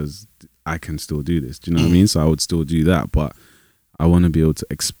this because I can still do this. Do you know what I mean? So I would still do that, but I want to be able to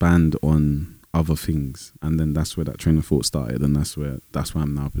expand on other things. And then that's where that train of thought started, and that's why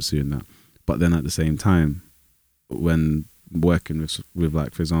I'm now pursuing that. But then at the same time, when working with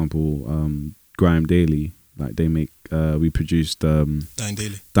like, for example, Grime Daily, like they make, we produced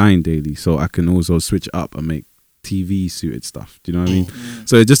Dying Daily. So I can also switch up and make TV suited stuff. Do you know what I mean?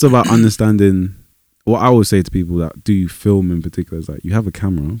 So it's just about understanding. What I always say to people that do film in particular is like, you have a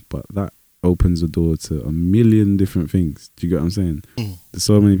camera, but that opens the door to a million different things. Do you get what I'm saying? There's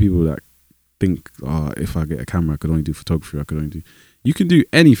so many people that think, if I get a camera, I could only do photography. You can do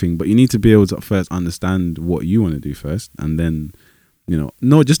anything, but you need to be able to first understand what you want to do first, and then,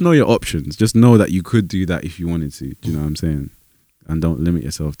 just know your options. Just know that you could do that if you wanted to. Do you know what I'm saying? And don't limit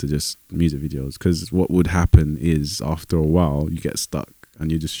yourself to just music videos, because what would happen is after a while you get stuck and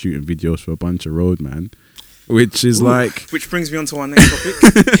you're just shooting videos for a bunch of roadman, which is which brings me on to our next topic.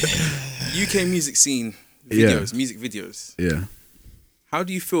 UK music scene videos, music videos. Yeah. How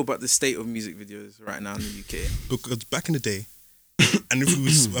do you feel about the state of music videos right now in the UK? Because back in the day, and if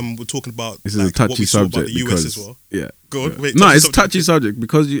we're talking about this is a touchy subject about the US as well. Yeah. Go on. Wait, no, it's a touchy subject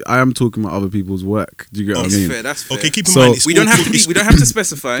because I am talking about other people's work. Do you get what I mean? That's fair. Okay, keep in mind. We don't have to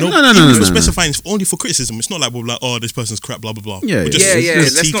specify. No. Specifying is only for criticism. It's not like we're like, this person's crap, blah blah blah. Yeah.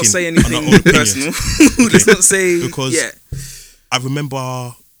 Let's not say anything personal. Let's not say because I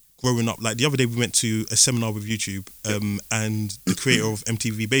remember growing up. Like the other day, we went to a seminar with YouTube, and the creator of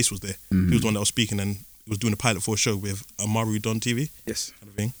MTV Base was there. He was the one that was speaking, and he was doing a pilot for a show with Amaru Don TV. Yes, kind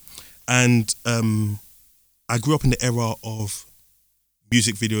of thing. And I grew up in the era of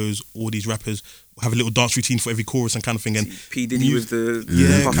music videos. All these rappers have a little dance routine for every chorus and kind of thing. And P Diddy with the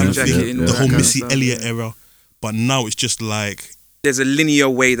kind of jacket thing. The whole Missy Elliott era. But now it's just like there's a linear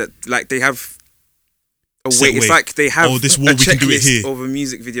way that like they have a way. It's like they have this a we can do it checklist here. of a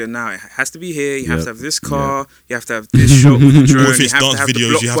music video now. It has to be here. You have to have this car. You have to have this shot with the drone. Or if it's dance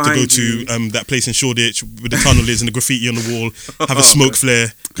videos, you have to go to that place in Shoreditch with the tunnel is and the graffiti on the wall. Have a smoke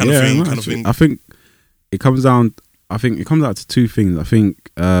flare kind of thing. I think it comes down. To two things. I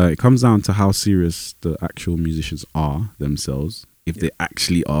think it comes down to how serious the actual musicians are themselves. If they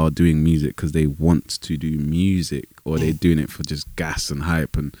actually are doing music because they want to do music, or they're doing it for just gas and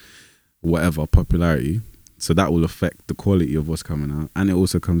hype and whatever popularity. So that will affect the quality of what's coming out. And it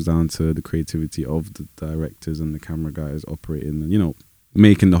also comes down to the creativity of the directors and the camera guys operating and,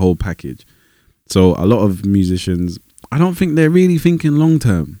 making the whole package. So a lot of musicians, I don't think they're really thinking long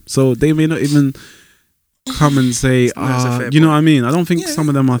term. So they may not even come and say, you know what I mean? I don't think some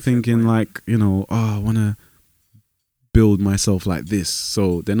of them are thinking like, I want to build myself like this.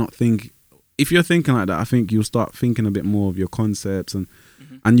 So they're not thinking. If you're thinking like that, I think you'll start thinking a bit more of your concepts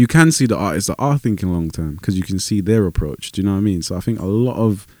and you can see the artists that are thinking long term because you can see their approach. Do you know what I mean? So I think a lot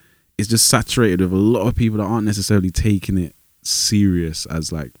of it's just saturated with a lot of people that aren't necessarily taking it serious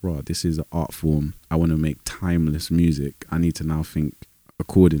as like, right, this is an art form. I want to make timeless music. I need to now think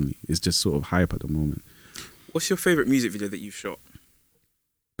accordingly. It's just sort of hype at the moment. What's your favorite music video that you've shot?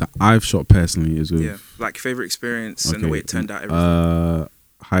 That I've shot personally is with like favorite experience and the way it turned out. Everything.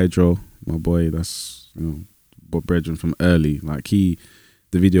 Hydro, my boy. That's Bob Bredren from Early. Like the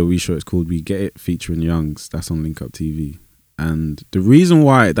video we shot is called We Get It featuring Youngs. That's on Link Up TV. And the reason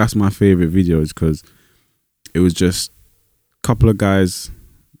why that's my favorite video is because it was just a couple of guys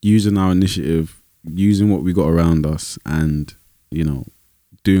using our initiative, using what we got around us, and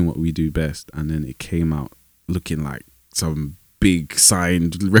doing what we do best. And then it came out looking like some big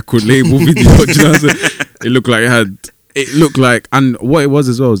signed record label video. Do you know what I'm saying? It looked like, and what it was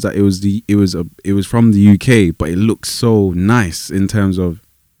as well is that it was from the UK, but it looked so nice in terms of,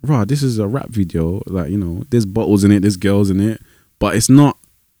 right, this is a rap video. Like, there's bottles in it, there's girls in it, but it's not.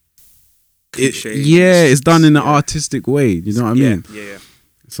 It's done in an artistic way. You know what I mean? Yeah.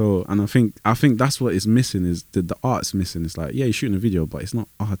 So, and I think that's what is missing is the art's missing. It's like, you're shooting a video, but it's not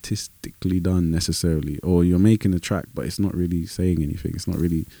artistically done necessarily, or you're making a track, but it's not really saying anything. It's not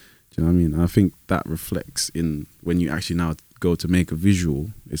really. Do you know what I mean? And I think that reflects in when you actually now go to make a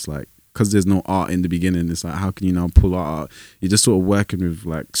visual. It's like, because there's no art in the beginning, it's like, how can you now pull out art? You're just sort of working with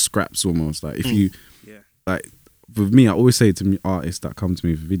like scraps almost. Like if you, like with me, I always say to me artists that come to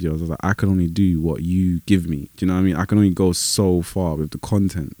me for videos, I was like, I can only do what you give me. Do you know what I mean? I can only go so far with the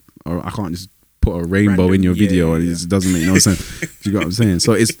content, or I can't just put a rainbow in your video and it just doesn't make no sense. Do you get what I'm saying?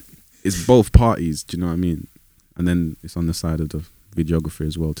 So it's both parties. Do you know what I mean? And then it's on the side of the videographer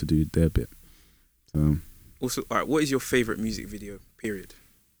as well to do their bit. So also, all right, what is your favorite music video? Period.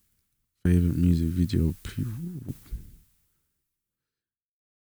 Favorite music video.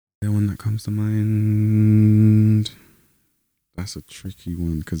 The one that comes to mind. That's a tricky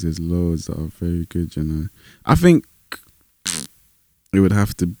one because there's loads that are very good, you know. I think it would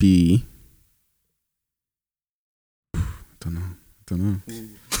have to be. I don't know.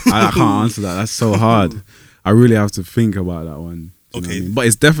 I can't answer that. That's so hard. I really have to think about that one. Okay, what I mean? But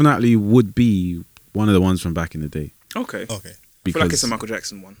it's definitely would be one of the ones from back in the day. Okay. I feel like it's a Michael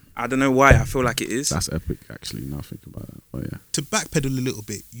Jackson one. I don't know why. I feel like it is. That's epic, actually. Now I think about that. But yeah. To backpedal a little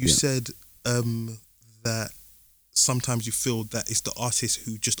bit, you said that sometimes you feel that it's the artists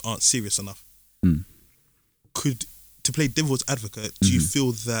who just aren't serious enough. To play devil's advocate, do you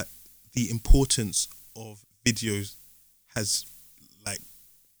feel that the importance of videos has like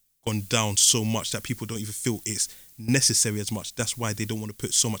gone down so much that people don't even feel it's necessary as much? That's why they don't want to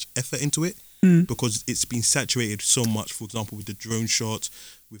put so much effort into it, because it's been saturated so much. For example, with the drone shots,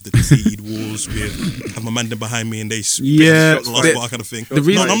 with the graffitied walls, with have my man there behind me and they shot the last bar kind of thing.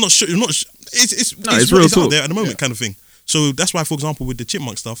 No, I'm not sure. It's real out there at the moment kind of thing. So that's why, for example, with the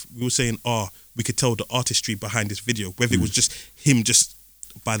Chipmunk stuff, we were saying, we could tell the artistry behind this video, whether it was just him just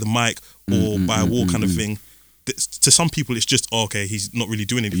by the mic or by a wall kind of thing. To some people, it's just okay, he's not really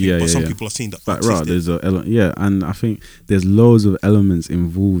doing anything. But some people are seeing that. But right, there's and I think there's loads of elements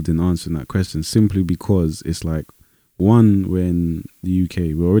involved in answering that question. Simply because it's like, one, we're in the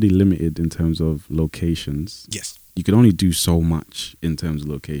UK, we're already limited in terms of locations. Yes, you can only do so much in terms of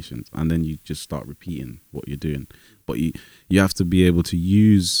locations, and then you just start repeating what you're doing. But you have to be able to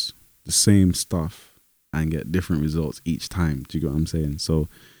use the same stuff and get different results each time. Do you get what I'm saying? So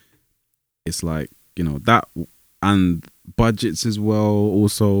it's like, that, and budgets as well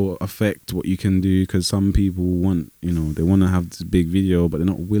also affect what you can do, because some people want, they want to have this big video, but they're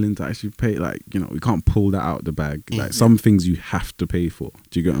not willing to actually pay. Like, we can't pull that out the bag. Like some things you have to pay for.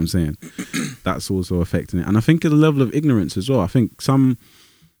 Do you get what I'm saying? That's also affecting it. And I think the level of ignorance as well. I think some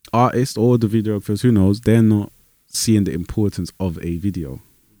artists or the videographers, who knows, they're not seeing the importance of a video.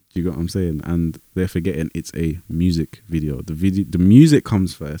 Do you get what I'm saying? And they're forgetting it's a music video. The music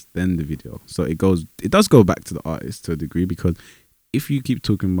comes first, then the video. So it does go back to the artist to a degree, because if you keep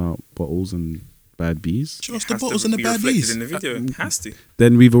talking about bottles and bad bees, just the bottles and the bad bees in the video, it has to.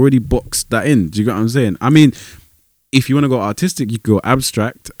 Then we've already boxed that in. Do you get what I'm saying? I mean, if you want to go artistic, you could go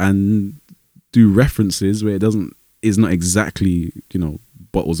abstract and do references where it's not exactly,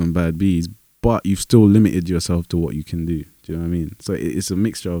 bottles and bad bees, but you've still limited yourself to what you can do. Do you know what I mean? So it's a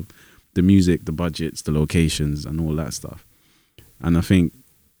mixture of the music, the budgets, the locations, and all that stuff. And I think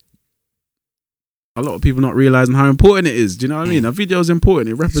a lot of people not realizing how important it is. Do you know what I mean? A video is important.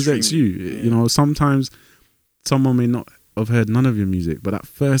 It represents you. Sometimes someone may not have heard none of your music, but that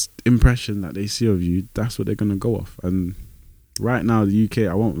first impression that they see of you, that's what they're going to go off. And right now, the UK,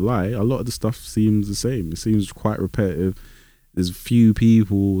 I won't lie, a lot of the stuff seems the same. It seems quite repetitive. There's few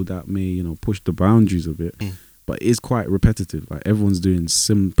people that may, push the boundaries of it, but it's quite repetitive. Like everyone's doing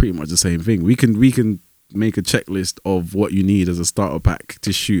pretty much the same thing. We can make a checklist of what you need as a starter pack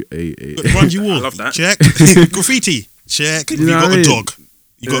to shoot a grungy wall. I love that. Check. Graffiti. Check. You got a dog.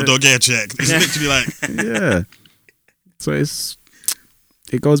 You got a dog. Yeah, check. It's literally like yeah. So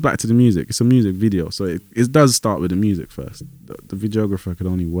it goes back to the music. It's a music video, so it does start with the music first. The videographer could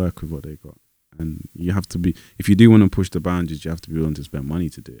only work with what they got. And you have to be, if you do want to push the boundaries, you have to be willing to spend money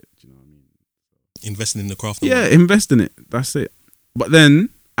to do it. Do you know what I mean? Investing in the craft. Yeah, invest in it. That's it. But then,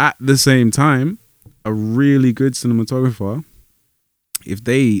 at the same time, a really good cinematographer, if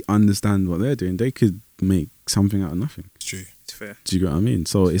they understand what they're doing, they could make something out of nothing. It's true. It's fair. Do you get what I mean?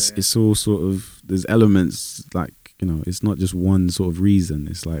 So it's all sort of, there's elements like, it's not just one sort of reason.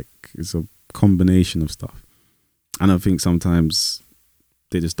 It's like, it's a combination of stuff. And I think sometimes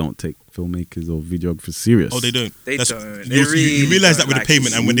they just don't take filmmakers or videographers serious. Oh, they don't. They don't. You realise that with the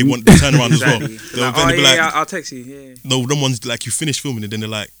payment and when they want the turnaround as well. They'll be I'll text you. Yeah. No, them ones like you finish filming and then they're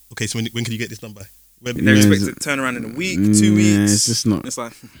like, okay, so when can you get this done by? They expect it to turn around in a week, 2 weeks. It's just not. It's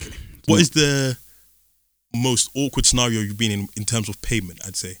like, what is the most awkward scenario you've been in terms of payment?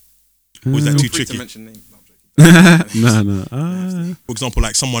 I'd say. Or is that too tricky? To mention names. No, I'm joking. No. For example,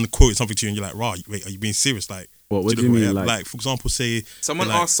 like someone quoted something to you and you're like, "Right, wait, are you being serious?" Like, what do you mean? Like, for example, say someone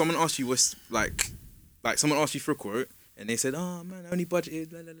asked you what's like someone asked you for a quote and they said, "Oh man, I only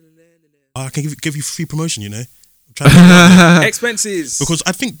budgeted." I can give you free promotion, trying to get Expenses. because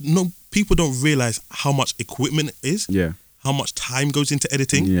I think people don't realize how much equipment is. Yeah. How much time goes into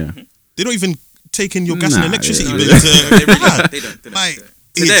editing. Yeah. They don't even take in your gas and electricity. No, Bill they to- don't. They don't. Like,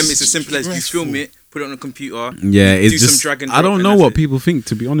 To them, it's as simple as you stressful. film it, put it on a computer. Yeah, it's do just some drag and I drop don't and know that's what it. people think,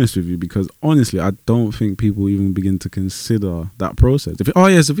 to be honest with you, because honestly, I don't think people even begin to consider that process.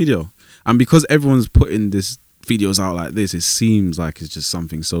 It's a video, and because everyone's putting this videos out like this, it seems like it's just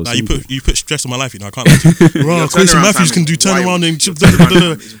something so Nah, you simple. put stress on my life, you know. I can't lie to you. Right, Quason turnaround Matthews time can do is turnaround wild.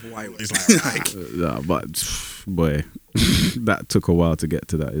 and It's wild. It's like, Yeah, but boy, that took a while to get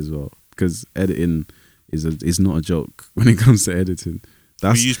to that as well, because editing is not a joke when it comes to editing. we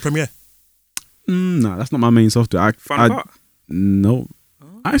use Premiere. Nah, that's not my main software. Final Cut? No,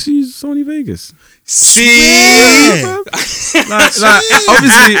 I actually use Sony Vegas. See? like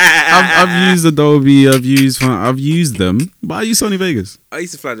obviously, I've used Adobe, I've used them, but I use Sony Vegas. I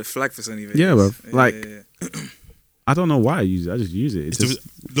used to fly the flag for Sony Vegas. Yeah, bro. Yeah, Like, yeah. I don't know why I use it. I just use it. It's just,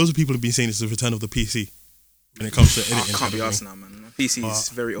 Loads of people have been saying it's the return of the PC when it comes to I editing. can't be asked now, man. My PC is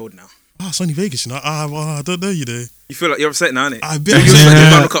very old now. Sony Vegas, you know. I don't know, you know. You feel like you're upset now, innit? I bet. You was like your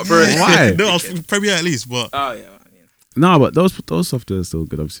Final Cut for it. Why? No, I was Premiere at least, but Oh yeah. no, but those software are still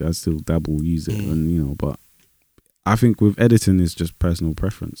good. Obviously, I still dabble, use it, and you know. But I think with editing, it's just personal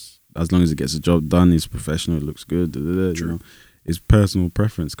preference. As long as it gets the job done, it's professional, it looks good. You know, it's personal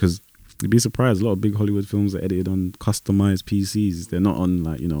preference. Because you'd be surprised, a lot of big Hollywood films are edited on customized PCs. They're not on,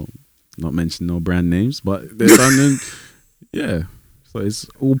 like, you know, not mentioning no brand names, but they're done in, yeah. So it's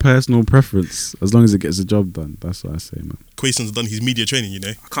all personal preference. As long as it gets the job done, that's what I say, man. Quason's done his media training, you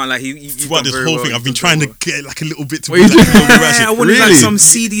know. I can't like he Throughout this whole thing, I've been trying to get like a little bit to. What you be like, doing? I wanted like Really? some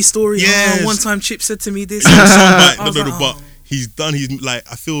CD story. Yes. Oh, one time Chip said to me this. But he's done. He's like,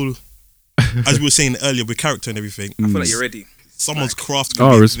 I feel, as we were saying earlier, with character and everything, I feel like you're ready. someone's craft.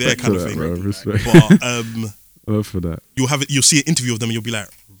 Oh, Their respect kind for of that, thing. bro. Respect. But Love for that. you'll see an interview of them and you'll be like,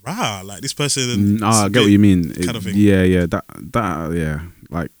 rah, like this person. I get what you mean. kind of thing. Yeah. That yeah.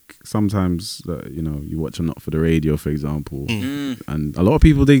 Like sometimes, you know, you watch a Not for the Radio, for example, and a lot of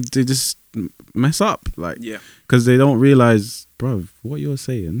people they just mess up, like, Yeah. because they don't realize, bro, what you're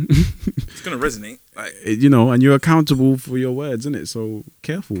saying. It's gonna resonate. Like You know, and you're accountable for your words, isn't it? So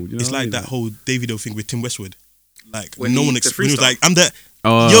careful. You know, It's what I like mean? that whole Davido thing with Tim Westwood. Like When no he- one the expected. He was freestyle. like, I'm the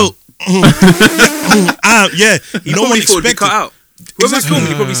Oh. yeah. No one probably thought it'd be expected. cut out. Whoever's Exactly. filming,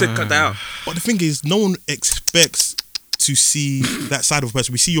 he probably said cut that out. But the thing is, no one expects to see that side of a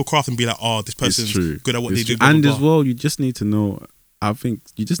person. We see your craft and be like, oh, this It's person's true. good at what It's they do. true. blah, blah, And blah. as well, you just need to know. I think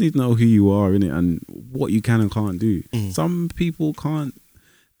you just need to know who you are, innit, and what you can and can't do. Some people can't.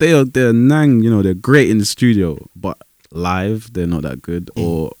 They're nang, you know, they're great in the studio, but live they're not that good,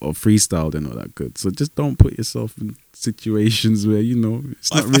 or freestyle they're not that good. So just don't put yourself in situations where, you know,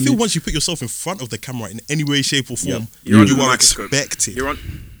 it's not I really. feel once you put yourself in front of the camera in any way, shape, or form, You're under you the are microscope. expected. You're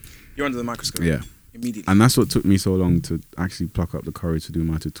under the microscope. Yeah. Immediately. And that's what took me so long to actually pluck up the courage to do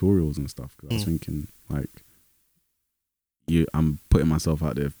my tutorials and stuff. 'Cause I was thinking, like, I'm putting myself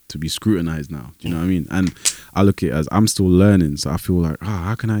out there to be scrutinized now. Do you know what I mean? And I look at it as I'm still learning, so I feel like,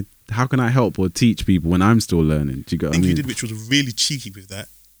 how can I help or teach people when I'm still learning? Do you get I what I think you mean? did, which was really cheeky with that,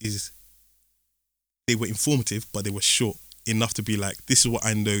 is they were informative, but they were short enough to be like, this is what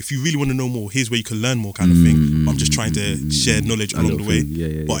I know. If you really want to know more, here's where you can learn more, kind of thing. I'm just trying to share knowledge A along the little way. thing.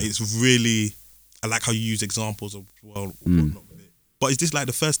 Yeah. But it's really, I like how you use examples of whatnot with it. But is this like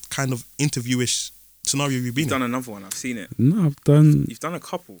the first kind of interviewish scenario you've been You've in? done another one. I've seen it. No, I've done. You've done a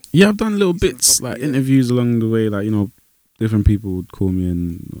couple. Yeah, I've done little You've done a bits, couple, like yeah. interviews along the way. Like, you know, different people would call me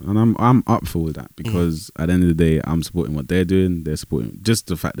in, and I'm up for that because at the end of the day, I'm supporting what they're doing. They're supporting just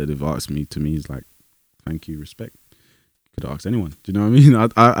the fact that they've asked me. To me, is like, thank you, respect. Could have asked anyone. Do you know what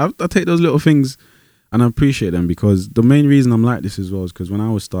I mean? I take those little things and I appreciate them, because the main reason I'm like this as well is because when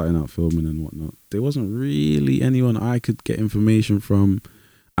I was starting out filming and whatnot, there wasn't really anyone I could get information from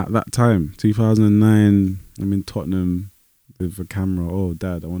at that time. 2009, I'm in Tottenham with a camera. Oh,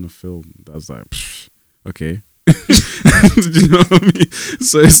 Dad, I want to film. I was like, psh, okay. Do you know what I mean?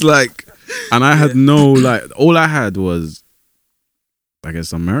 So it's like, and I had no, like, all I had was, I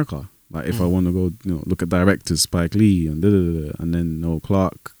guess, America. Like, if I want to go, you know, look at directors, Spike Lee and and then Noel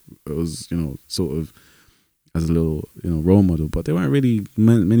Clark, it was, you know, sort of as a little, you know, role model. But there weren't really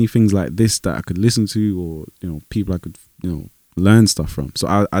many things like this that I could listen to, or, you know, people I could, you know, learn stuff from.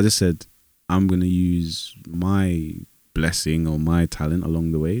 So I just said, I'm going to use my blessing or my talent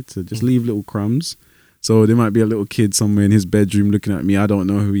along the way to just leave little crumbs. So there might be a little kid somewhere in his bedroom looking at me. I don't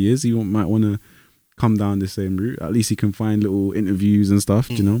know who he is. He might want to come down the same route. At least he can find little interviews and stuff,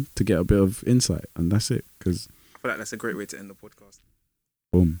 you know, to get a bit of insight. And that's it. Because I feel like that's a great way to end the podcast.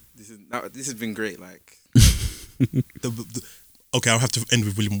 boom. This has been great. Like, Okay, I'll have to end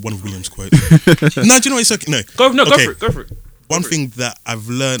with one of William's quotes. No, do you know what? It's okay. No, Go for it. One thing that I've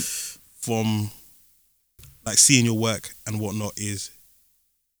learned from like seeing your work and whatnot is,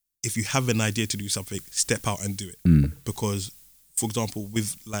 if you have an idea to do something, step out and do it. Because, for example,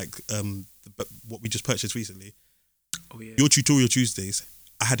 with like what we just purchased recently, your tutorial Tuesdays,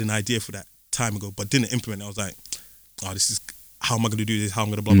 I had an idea for that time ago, but didn't implement it. I was like, oh, this is how am I going to do this? How am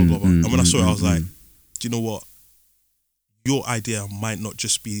I going to blah blah blah blah. And when I saw it, I was like, do you know what? Your idea might not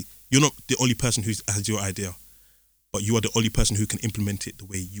just be. You're not the only person who has your idea, but you are the only person who can implement it the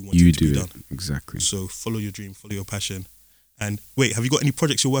way you want it to be done. Exactly. So follow your dream, follow your passion. And wait, have you got any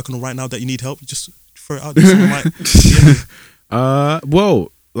projects you're working on right now that you need help? Just throw it out there.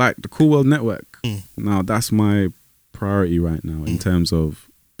 Well, like the Cool World Network. Now that's my priority right now in terms of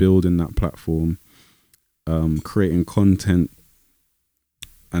building that platform, creating content,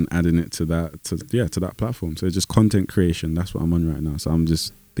 and adding it to that platform. So it's just content creation. That's what I'm on right now. So I'm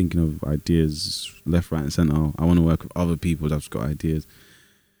just thinking of ideas left, right, and center. I want to work with other people that's got ideas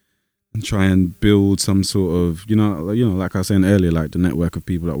and try and build some sort of, like I was saying earlier, like the network of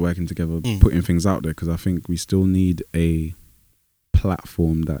people that are working together, putting things out there. Because I think we still need a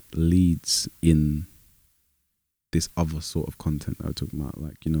platform that leads in this other sort of content that we're talking about.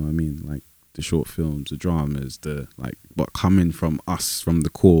 Like, you know what I mean? Like the short films, the dramas, but coming from us, from the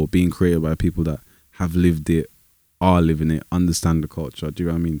core, being created by people that have lived it, are living it, understand the culture. Do you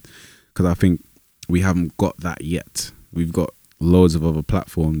know what I mean? Because I think we haven't got that yet. We've got loads of other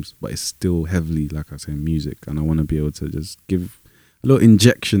platforms, but it's still heavily, like I say, music. And I want to be able to just give a little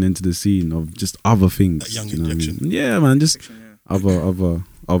injection into the scene of just other things. That young injection. I mean? Yeah, man, just other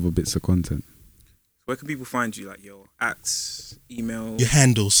bits of content. Where can people find you? Like your @, email, your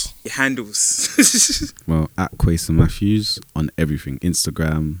handles. Well, @Quason Matthews on everything: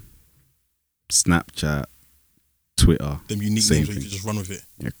 Instagram, Snapchat, Twitter. Them unique names where you just run with it.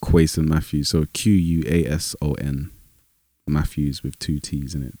 Yeah, Quason Matthews. So Quason Matthews with 2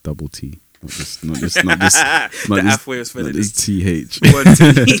 T's in it, double T. Not just the halfway of spelling it. TH.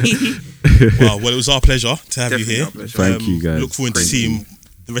 Wow, well, it was our pleasure to have you here. Thank you, guys. Look forward to seeing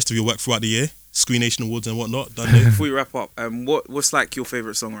the rest of your work throughout the year. Screen Nation Awards and whatnot. Before we wrap up, what's like your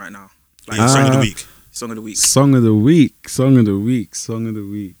favourite song right now? Like song of the week. Song of the week. What's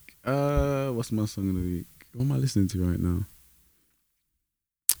my song of the week? What am I listening to right now?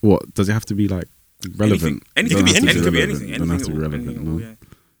 What does it have to be like relevant? Anything could be anything. Don't have to be relevant. No. Yeah.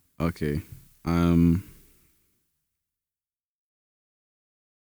 Okay.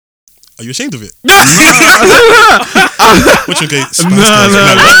 Are you ashamed of it? No.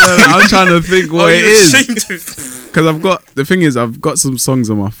 I'm trying to think what it is. Because I've got some songs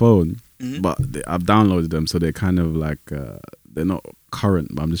on my phone, but I've downloaded them, so they're kind of like they're not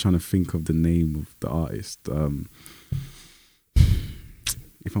current. But I'm just trying to think of the name of the artist.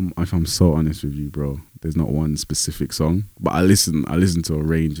 If I'm so honest with you, bro, there's not one specific song, but I listen to a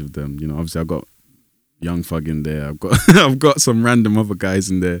range of them. You know, obviously I've got Young Thug in there. I've got some random other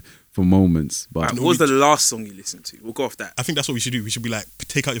guys in there for moments. But what was the last song you listened to? We'll go off that. I think that's what we should do. We should be like,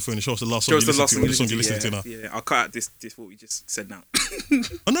 take out your phone and show us the last song you listened to. Yeah, I'll cut out this what we just said now.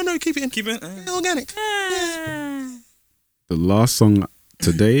 Oh no, keep it in. Keep it organic. The last song I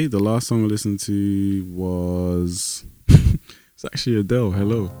listened to was it's actually Adele.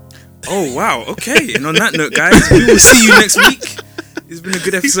 Hello. Oh wow. Okay. And on that note, guys, we will see you next week. It's been a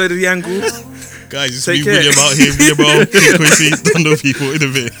good episode of The Angle. Guys, it's me, William out here. William King Kwesi, don't know people in a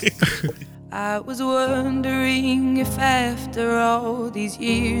bit. I was wondering if after all these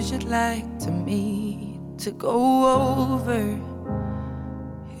years you'd like to meet to go over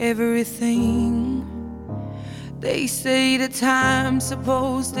everything. They say the time's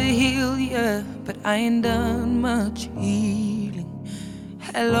supposed to heal ya, but I ain't done much healing.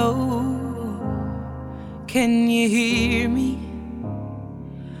 Hello, can you hear me?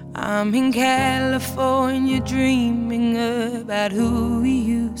 I'm in California dreaming about who we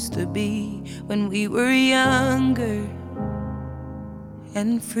used to be when we were younger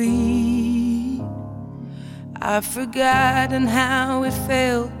and free. I've forgotten how it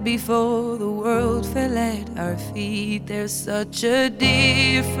felt before the world fell at our feet. There's such a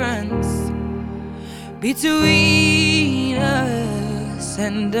difference between us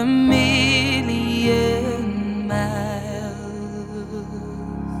and a million miles.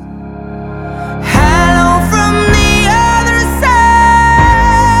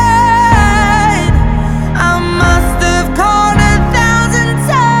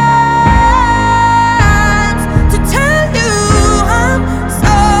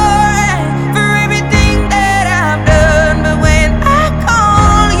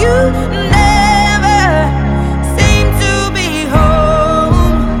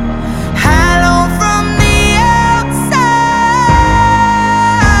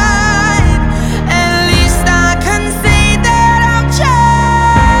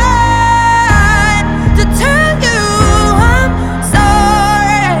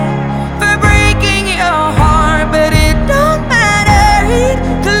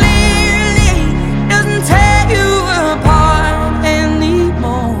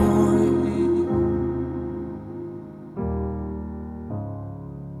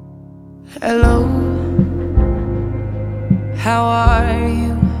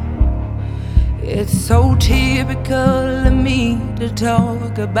 you. It's so typical of me to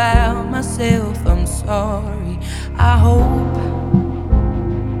talk about myself. I'm sorry. I hope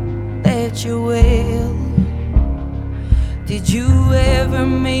that you're well. Did you ever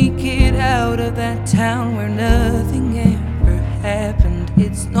make it out of that town where nothing ever happened?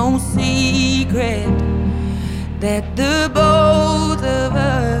 It's no secret that the both of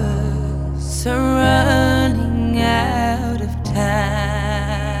us are running out of time.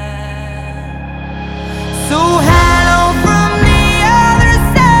 So hello from the other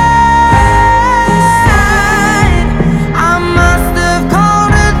side. I must have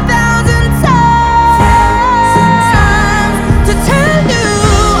called 1,000 times to tell you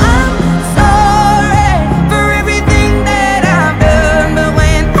I'm sorry for everything that I've done. But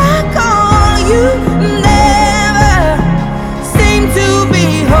when I call, you never seem to be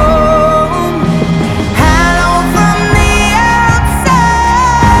home. Hello from the outside.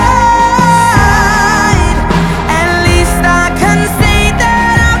 At least I can say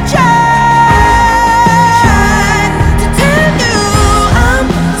that I've tried to tell you I'm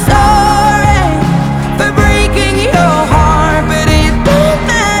sorry for breaking your heart. But it don't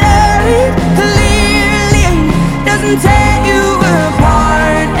matter, it clearly doesn't tear you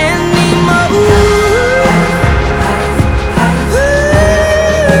apart anymore.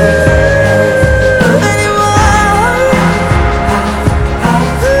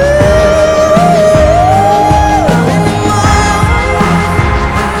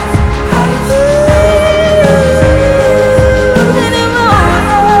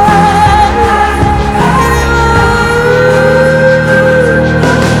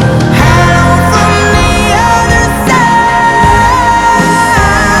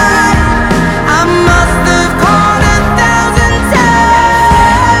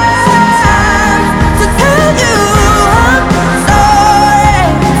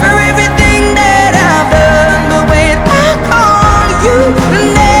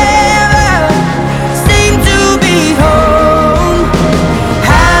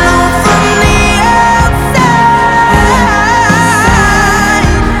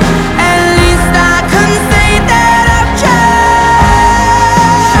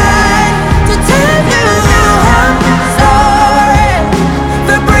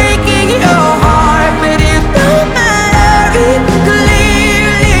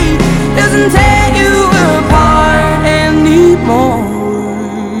 Doesn't